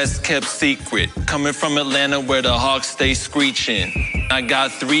the best kept secret. Coming from Atlanta where the Hawks stay screeching. I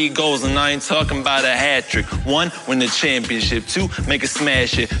got 3 goals and I ain't talking about a hat trick. 1, win the championship. 2, make a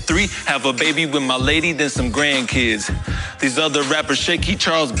smash hit. 3, have a baby with my lady, then some grandkids. These other rappers shaky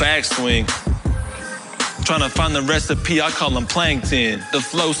Charles backswing. Trying to find the recipe, I call him plankton. The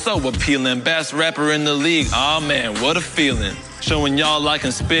flow so appealing, best rapper in the league. Aw man, what a feeling. Showing y'all I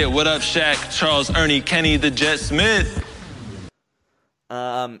can spit. What up, Shaq? Charles, Ernie, Kenny, the Jet Smith.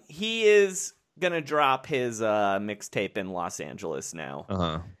 He is gonna drop his mixtape in Los Angeles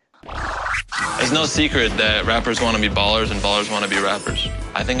now. It's no secret that rappers want to be ballers and ballers want to be rappers.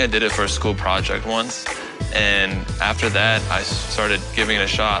 I think I did it for a school project once. And after that, I started giving it a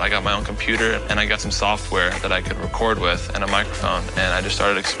shot. I got my own computer and I got some software that I could record with and a microphone, and I just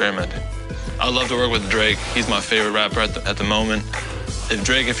started experimenting. I love to work with Drake. He's my favorite rapper at the moment.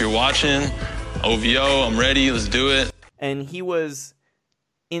 Drake, if you're watching, OVO, I'm ready, let's do it. And he was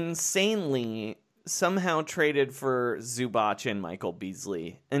insanely somehow traded for Zubac and Michael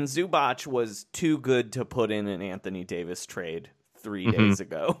Beasley. And Zubac was too good to put in an Anthony Davis trade 3 days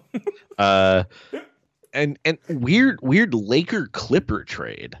ago. And weird Laker Clipper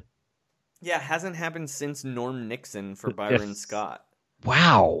trade. Yeah, hasn't happened since Norm Nixon for Byron Scott.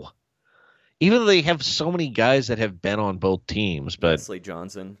 Wow. Even though they have so many guys that have been on both teams, but Wesley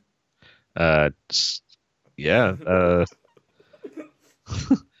Johnson. Yeah. I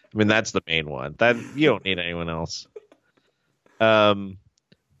mean, that's the main one. That you don't need anyone else.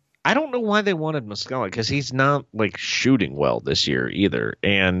 I don't know why they wanted Muscala, because he's not like shooting well this year either,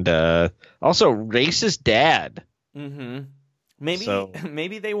 and also racist dad.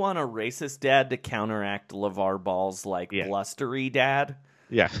 Maybe they want a racist dad to counteract LeVar Ball's blustery dad.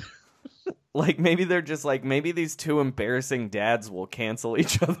 Yeah. Like maybe they're just like, maybe these two embarrassing dads will cancel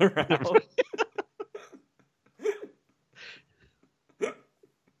each other out.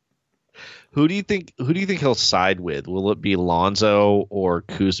 Who do you think he'll side with? Will it be Lonzo or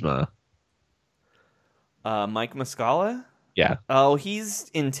Kuzma? Mike Muscala? Yeah. Oh,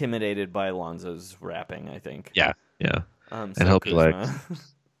 he's intimidated by Lonzo's rapping, I think. Yeah. And he'll be like,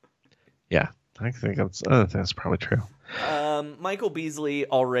 yeah, I think that's probably true. Michael Beasley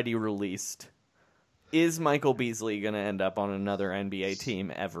already released. Is Michael Beasley going to end up on another NBA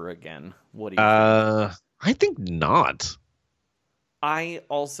team ever again? What do you think? I think not. I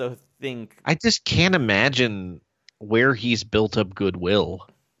also think... I just can't imagine where he's built up goodwill.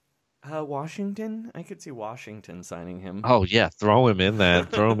 Washington? I could see Washington signing him. Oh, yeah. Throw him in that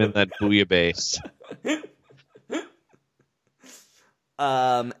bouillabaisse.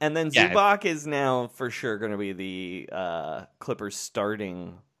 And then Zubac is now for sure going to be the Clippers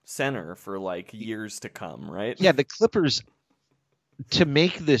starting center for like years to come, right? Yeah, the Clippers, to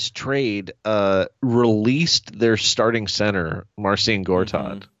make this trade, released their starting center, Marcin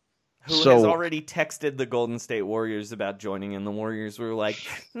Gortat. Who has already texted the Golden State Warriors about joining, and the Warriors were like,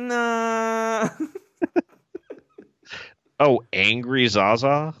 nah. Oh, angry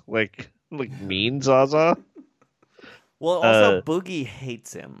Zaza? Like mean Zaza? Well, also Boogie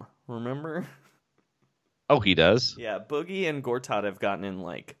hates him, remember? Oh, he does? Yeah, Boogie and Gortat have gotten in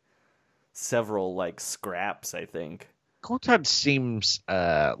like several like scraps, I think. Gortat seems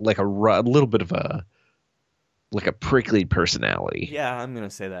like a little bit of a prickly personality. Yeah, I'm going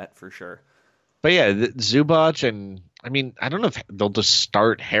to say that for sure. But yeah, Zubac, and I mean, I don't know if they'll just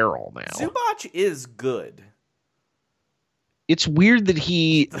start Harrell now. Zubac is good. It's weird that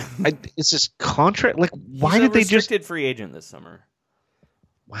it's this contract. Like, why did they just... restricted free agent this summer.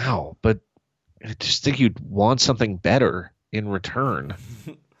 Wow, but I just think you'd want something better in return.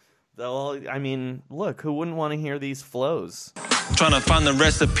 Well, I mean, look, who wouldn't want to hear these flows? Trying to find the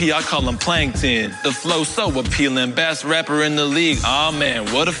recipe, I call him plankton. The flow so appealing, best rapper in the league. Aw man,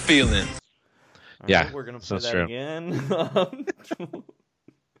 what a feeling. Yeah, right, we're gonna play that again.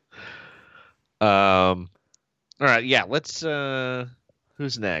 All right, yeah. Let's.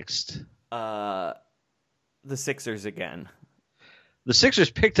 Who's next? The Sixers again. The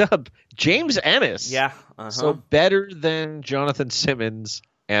Sixers picked up James Ennis. Yeah. So better than Jonathan Simmons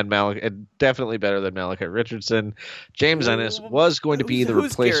and definitely better than Malachi Richardson. James Ennis was going to be the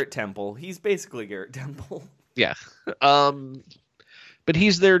replacement. Garrett Temple? He's basically Garrett Temple. Yeah. But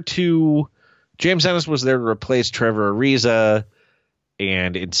he's there to. James Ennis was there to replace Trevor Ariza,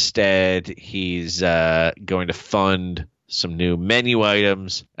 and instead he's going to fund some new menu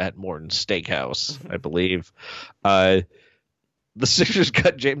items at Morton's Steakhouse, I believe. The Sixers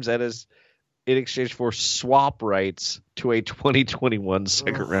got James Ennis in exchange for swap rights to a 2021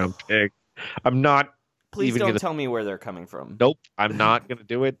 second-round pick. I'm not. Please don't tell me where they're coming from. Nope, I'm not going to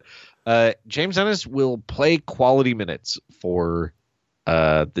do it. James Ennis will play quality minutes for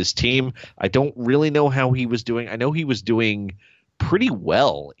this team. I don't really know how he was doing. I know he was doing pretty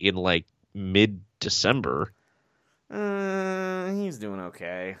well in like mid-December. He's doing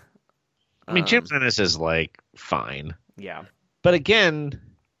okay. I mean, James Ennis is like fine. Yeah. But again,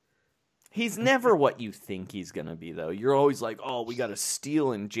 He's never what you think he's going to be, though. You're always like, oh, we got to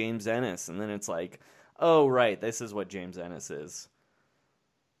steal in James Ennis. And then it's like, oh, right, this is what James Ennis is.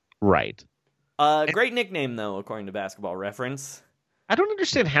 Right. Great nickname, though, according to Basketball Reference. I don't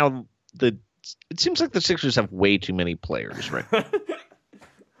understand how it seems like the Sixers have way too many players, right?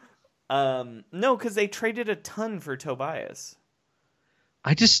 No, because they traded a ton for Tobias.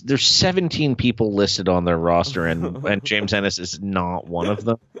 There's 17 people listed on their roster, and James Ennis is not one of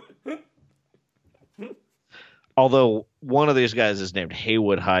them. Although one of these guys is named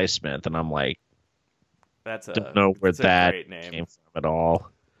Haywood Highsmith, and I'm like, don't know where that came from at all.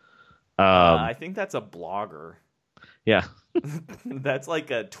 I think that's a blogger. Yeah. That's like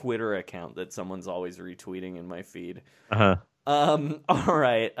a Twitter account that someone's always retweeting in my feed. Uh-huh. All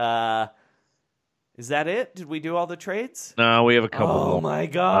right. Is that it? Did we do all the trades? No, we have a couple more. Oh, my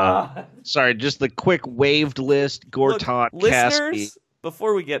God. Sorry, just the quick waived list. Gortat, listeners,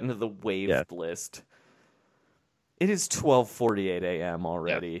 before we get into the waived list, it is 12:48 a.m.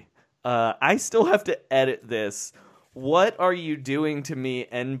 already. Yeah. I still have to edit this. What are you doing to me,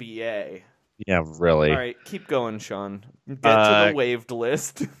 NBA? Yeah, really. All right, keep going, Sean. Get to the waived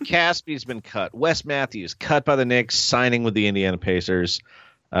list. Caspi's been cut. Wes Matthews, cut by the Knicks, signing with the Indiana Pacers.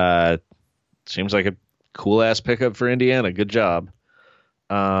 Seems like a cool-ass pickup for Indiana. Good job.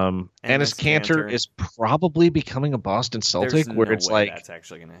 Enes Kanter is probably becoming a Boston Celtic, where it's like that's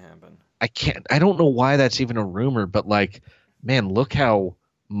actually going to happen. I don't know why that's even a rumor, but like, man, look how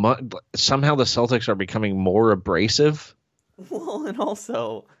somehow the Celtics are becoming more abrasive. Well, and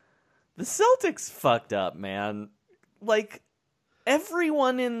also, the Celtics fucked up, man. Like,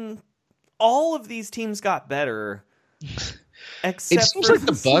 everyone in all of these teams got better. Except it seems like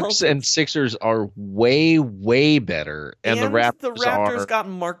the Bucks Celtics. And Sixers are way, way better, and the Raptors got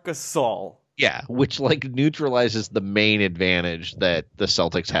Marc Gasol. Yeah, which like neutralizes the main advantage that the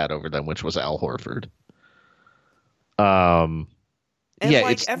Celtics had over them, which was Al Horford. And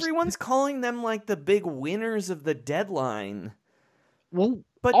like everyone's calling them like the big winners of the deadline. Well,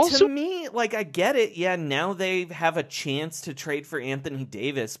 but also, to me, like I get it. Yeah, now they have a chance to trade for Anthony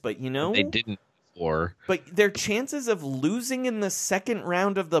Davis, but you know they didn't. But their chances of losing in the second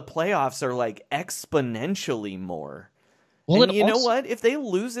round of the playoffs are like exponentially more. Well, and you know what? If they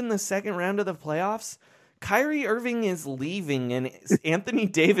lose in the second round of the playoffs, Kyrie Irving is leaving and Anthony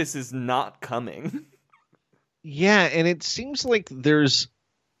Davis is not coming. Yeah, and it seems like there's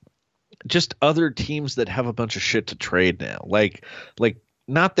just other teams that have a bunch of shit to trade now. Like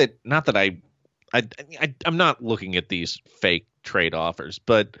not that I'm not looking at these fake trade offers,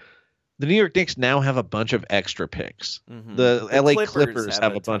 but the New York Knicks now have a bunch of extra picks. Mm-hmm. The LA Clippers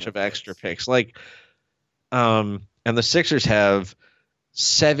have a bunch of extra picks. Like, and the Sixers have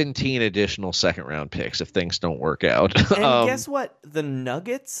 17 additional second round picks if things don't work out. And guess what? The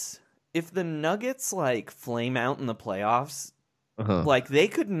Nuggets, if the Nuggets like flame out in the playoffs, like they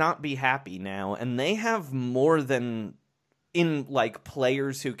could not be happy now. And they have more than in like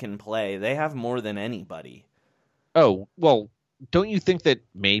players who can play. They have more than anybody. Oh, well, don't you think that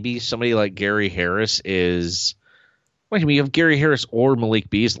maybe somebody like Gary Harris is? Wait, we have Gary Harris or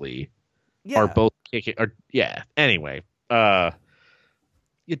Malik Beasley are both kicking. Yeah. Anyway,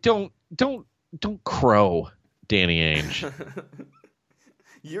 you don't crow Danny Ainge.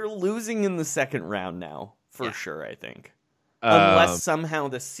 You're losing in the second round now for sure. I think, unless somehow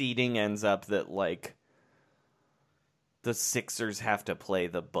the seeding ends up that like the Sixers have to play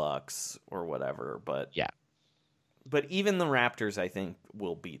the Bucks or whatever. But yeah. But even the Raptors, I think,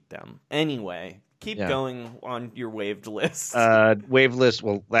 will beat them. Anyway, keep going on your waived list. Waived list.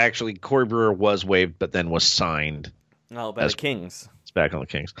 Well, actually, Corey Brewer was waived, but then was signed. Oh, by the Kings. It's back on the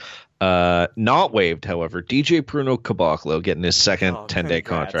Kings. Not waived, however. DJ Bruno Caboclo getting his second 10-day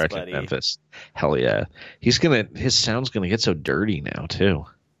contract in Memphis. Hell yeah. His sound's gonna get so dirty now too.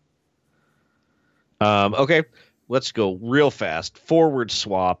 Okay, let's go real fast. Forward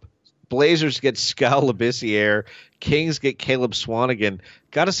swap. Blazers get Skal Labissiere. Kings get Caleb Swanigan.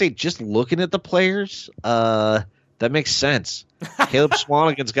 Gotta say, just looking at the players, that makes sense. Caleb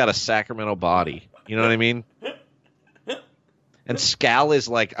Swanigan's got a Sacramento body. You know what I mean? And Skal is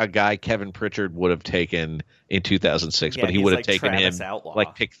like a guy Kevin Pritchard would have taken in 2006, but he would have like taken Travis him Outlaw.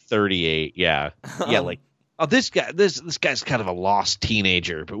 like pick 38. Yeah. Yeah, like, oh, this guy's kind of a lost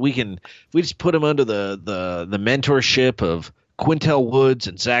teenager, but we just put him under the mentorship of Quintel Woods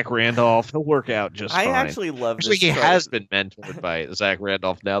and Zach Randolph. He'll work out just fine. I actually love this trade. He trade. has been mentored by Zach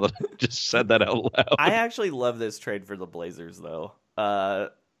Randolph now that I just said that out loud. I actually love this trade for the Blazers, though. I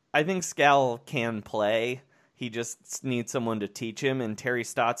think Skal can play. He just needs someone to teach him, and Terry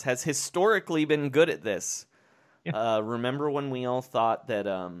Stotts has historically been good at this. Yeah. Remember when we all thought that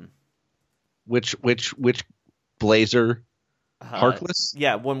Which Blazer? Harkless?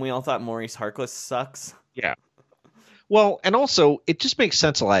 Yeah, when we all thought Maurice Harkless sucks. Yeah. Well, and also it just makes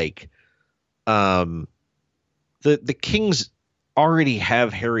sense. Like, the Kings already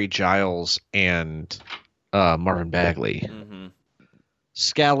have Harry Giles and Marvin Bagley. Mm-hmm.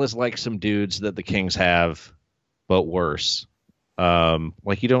 Skal is like some dudes that the Kings have, but worse.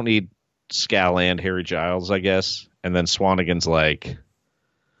 Like, you don't need Skal and Harry Giles, I guess. And then Swanigan's like,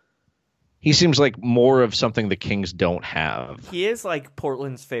 he seems like more of something the Kings don't have. He is like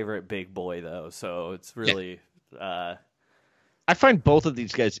Portland's favorite big boy, though, so it's really... I find both of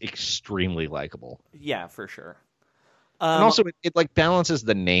these guys extremely likable. Yeah, for sure. And also, it like balances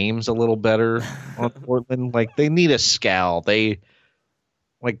the names a little better on Portland. Like, they need a Skal.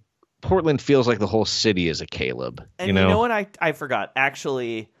 Portland feels like the whole city is a Caleb. And you know what? I forgot.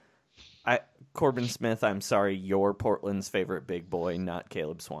 Actually, Corbin Smith, I'm sorry, you're Portland's favorite big boy, not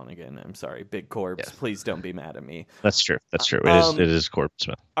Caleb Swanigan. I'm sorry. Big Corbs, yes. Please don't be mad at me. That's true. It is Corbin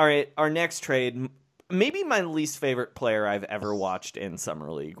Smith. All right, our next trade, maybe my least favorite player I've ever watched in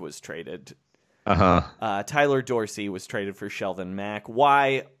Summer League was traded. Tyler Dorsey was traded for Shelvin Mack.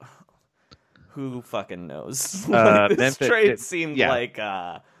 Why? Who fucking knows? This trade seemed like...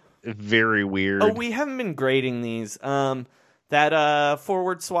 very weird. Oh, we haven't been grading these. That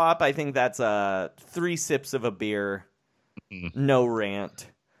forward swap, I think that's 3 sips of a beer, no rant.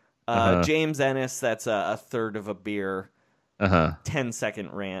 James Ennis, that's a third of a beer,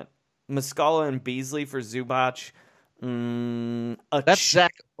 10-second rant. Muscala and Beasley for Zubac. That's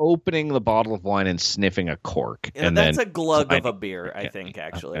Zach opening the bottle of wine and sniffing a cork. And that's a glug of a beer, I think,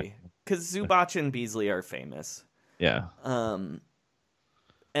 actually. Because Zubac and Beasley are famous. Yeah.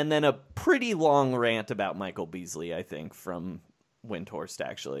 And then a pretty long rant about Michael Beasley, I think, from Windhorst,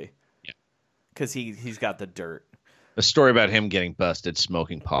 actually. Yeah. Because he's got the dirt. A story about him getting busted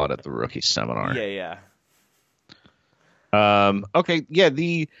smoking pot at the rookie seminar. Yeah. Okay, yeah,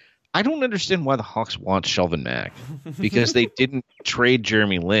 I don't understand why the Hawks want Shelvin Mack. Because they didn't trade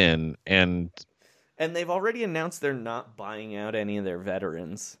Jeremy Lin, and they've already announced they're not buying out any of their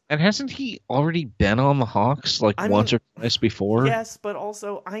veterans. And hasn't he already been on the Hawks once or twice before? Yes, but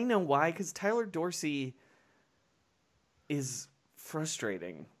also I know why, because Tyler Dorsey is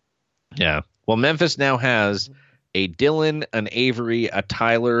frustrating. Yeah. Well, Memphis now has a Dylan, an Avery, a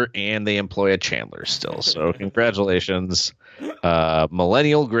Tyler, and they employ a Chandler still. So congratulations,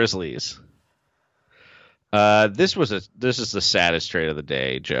 Millennial Grizzlies. This is the saddest trade of the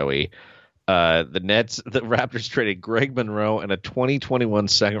day, Joey. The Raptors traded Greg Monroe and a 2021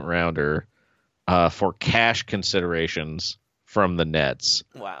 second rounder for cash considerations from the Nets.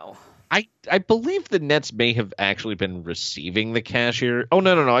 Wow. I believe the Nets may have actually been receiving the cash here. Oh,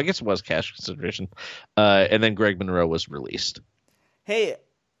 no. I guess it was cash consideration. And then Greg Monroe was released. Hey,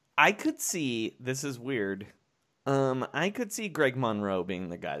 I could see, this is weird. I could see Greg Monroe being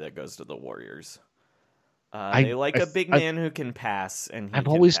the guy that goes to the Warriors. They like a big man who can pass, and I've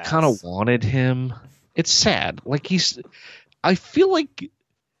always kind of wanted him. It's sad. I feel like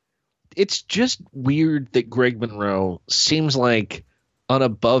it's just weird that Greg Monroe seems like an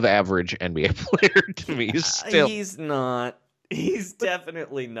above average NBA player to me. Still, he's not. He's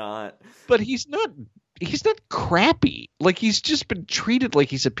definitely not. But he's not crappy. He's just been treated like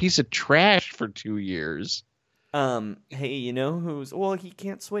he's a piece of trash for 2 years. Hey, you know who's? Well, he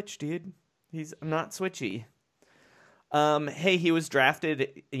can't switch, dude. He's not switchy. Hey, he was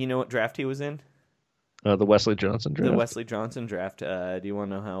drafted. You know what draft he was in? The Wesley Johnson draft. The Wesley Johnson draft. Do you want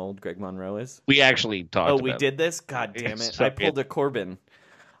to know how old Greg Monroe is? We actually talked about it. Oh, we did this? God damn it. I pulled a Corbin.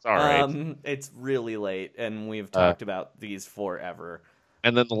 It's all right. It's really late, and we've talked about these forever.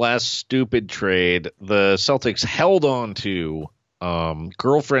 And then the last stupid trade, the Celtics held on to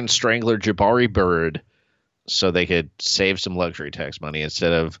girlfriend strangler Jabari Bird so they could save some luxury tax money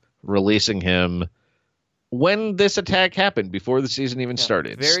instead of releasing him when this attack happened before the season even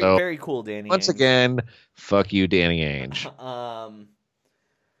started. Very cool, Danny Once Ainge. Again, fuck you, Danny Ainge.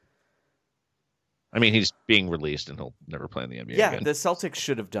 I mean, he's being released and he'll never play in the NBA again. The Celtics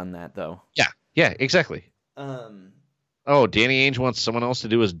should have done that, though. Yeah, exactly. Oh, Danny Ainge wants someone else to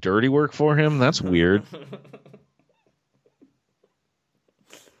do his dirty work for him? That's weird.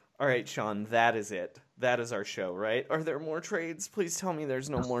 All right, Sean, that is it. That is our show, right? Are there more trades? Please tell me there's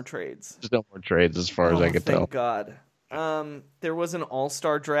no more trades. There's no more trades as far as I can tell. Thank God. There was an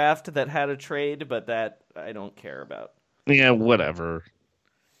all-star draft that had a trade, but that I don't care about. Yeah, whatever.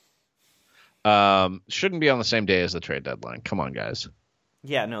 Shouldn't be on the same day as the trade deadline. Come on, guys.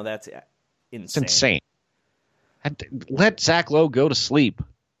 Yeah, no, that's insane. It's insane. Let Zach Lowe go to sleep.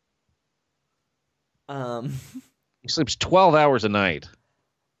 He sleeps 12 hours a night.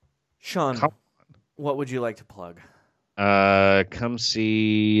 Sean, what would you like to plug? Come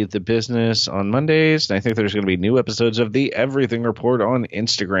see The Business on Mondays. And I think there's going to be new episodes of The Everything Report on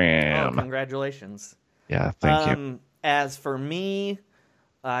Instagram. Oh, congratulations. Yeah, thank you. As for me,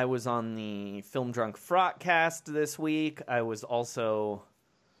 I was on the Film Drunk Frotcast this week. I was also...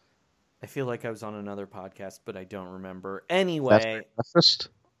 I feel like I was on another podcast, but I don't remember. Anyway... Breakfast?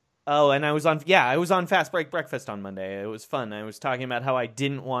 Oh, and I was on Fast Break Breakfast on Monday. It was fun. I was talking about how I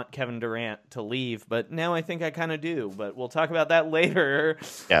didn't want Kevin Durant to leave, but now I think I kind of do. But we'll talk about that later.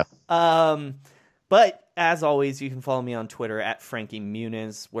 Yeah. But as always, you can follow me on Twitter at Frankie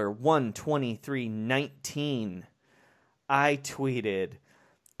Muniz, where 12319 I tweeted,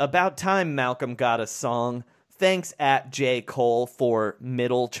 "About time Malcolm got a song. Thanks at J. Cole for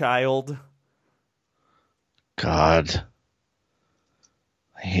middle child." God.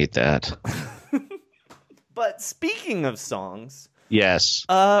 I hate that. But speaking of songs. Yes.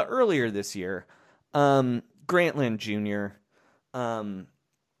 Earlier this year, Grantland Jr.,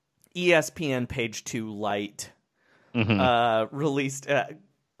 ESPN Page 2 Lite, released,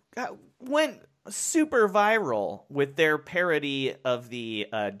 went super viral with their parody of the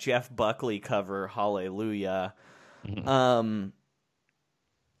Jeff Buckley cover, Hallelujah, about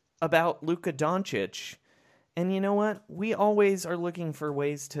Luka Doncic. And you know what? We always are looking for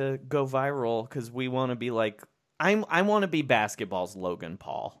ways to go viral because we want to be like, I want to be basketball's Logan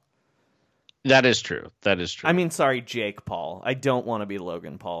Paul. That is true. That is true. I mean, sorry, Jake Paul. I don't want to be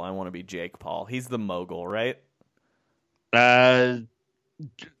Logan Paul. I want to be Jake Paul. He's the mogul, right?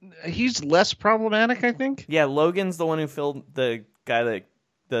 He's less problematic, I think. Yeah, Logan's the one who filmed the guy that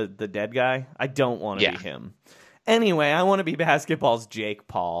the dead guy. I don't want to be him. Anyway, I want to be basketball's Jake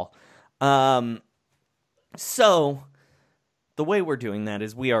Paul. So the way we're doing that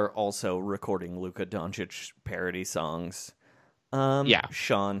is we are also recording Luka Doncic parody songs.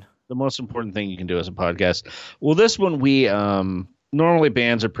 Sean, the most important thing you can do as a podcast. Well, this one we normally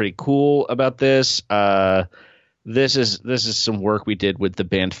bands are pretty cool about this. This is some work we did with the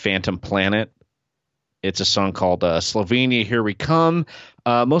band Phantom Planet. It's a song called Slovenia, Here We Come.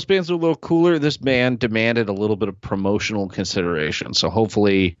 Most bands are a little cooler. This band demanded a little bit of promotional consideration, so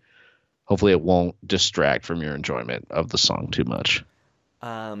hopefully it won't distract from your enjoyment of the song too much.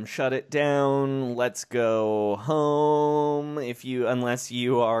 Shut it down. Let's go home. Unless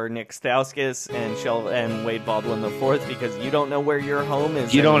you are Nick Stauskas and Wade Baldwin IV, because you don't know where your home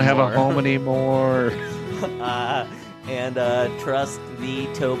is. You don't have a home anymore. And trust the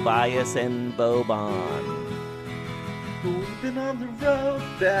Tobias and Boban. We've been on the road,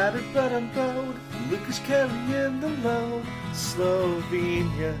 battered but unbowed. Luka's carrying the load.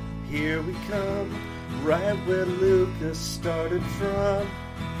 Slovenia, here we come. Right where Luka started from.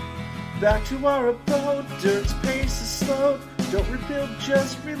 Back to our abode, Dirk's pace is slowed. Don't rebuild,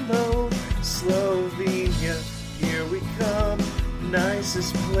 just reload. Slovenia, here we come.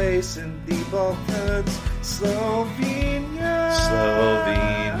 Nicest place in the Balkans. Slovenia.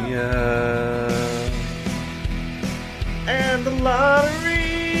 And the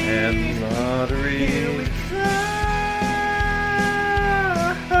lottery. Here we come.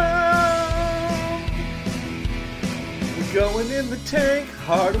 We're going in the tank.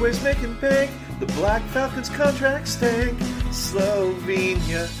 Hardware's making bank. The Black Falcons contract stank.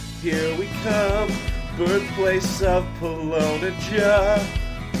 Slovenia, here we come. Birthplace of Polonija.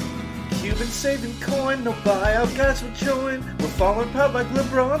 Cuban saving coin, no buyout guys will join. We're falling proud like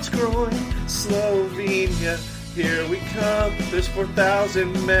LeBron's groin. Slovenia, here we come. There's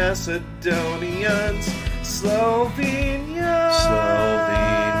 4,000 Macedonians. Slovenia.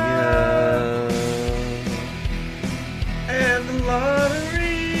 And the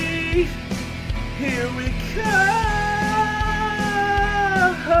lottery, here we come.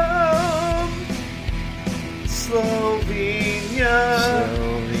 Slovenia.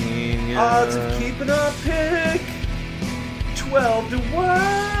 Odds of keeping our pick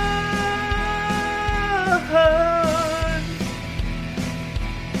 12-1.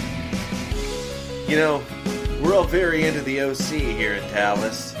 You know, we're all very into the OC here in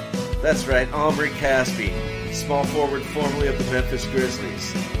Dallas. That's right, Omri Caspi, small forward formerly of the Memphis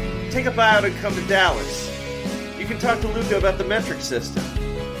Grizzlies. Take a buyout and come to Dallas. You can talk to Luka about the metric system,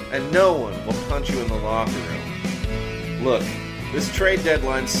 and no one will punch you in the locker room. Look, this trade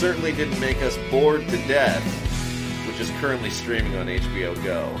deadline certainly didn't make us bored to death, which is currently streaming on HBO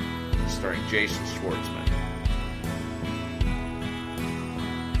Go, starring Jason Schwartzman.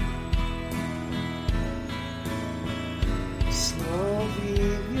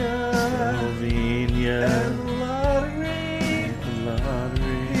 Slovenia. And the lottery.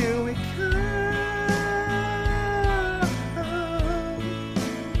 Here we come.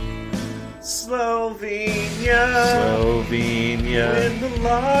 Slovenia. Slovenia. Win the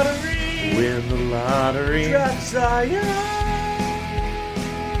lottery. Win the lottery. Draft Zion.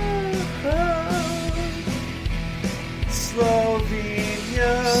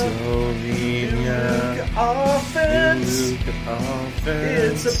 Slovenia. Slovenia. Luka offense. Luka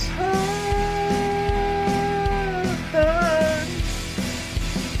offense. It's a pun.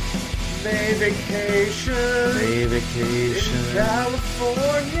 May vacation. May vacation. In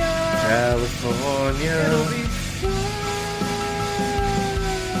California. California. It'll be fun.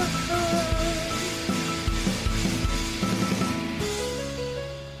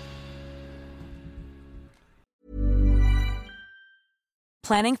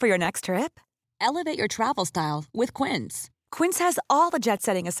 Planning for your next trip? Elevate your travel style with Quince. Quince has all the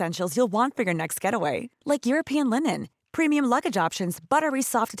jet-setting essentials you'll want for your next getaway, like European linen, premium luggage options, buttery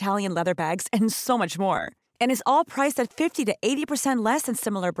soft Italian leather bags, and so much more. And is all priced at 50 to 80% less than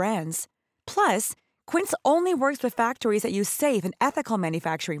similar brands. Plus, Quince only works with factories that use safe and ethical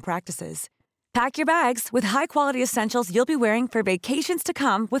manufacturing practices. Pack your bags with high-quality essentials you'll be wearing for vacations to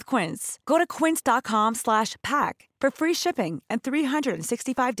come with Quince. Go to quince.com/pack for free shipping and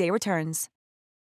 365-day returns.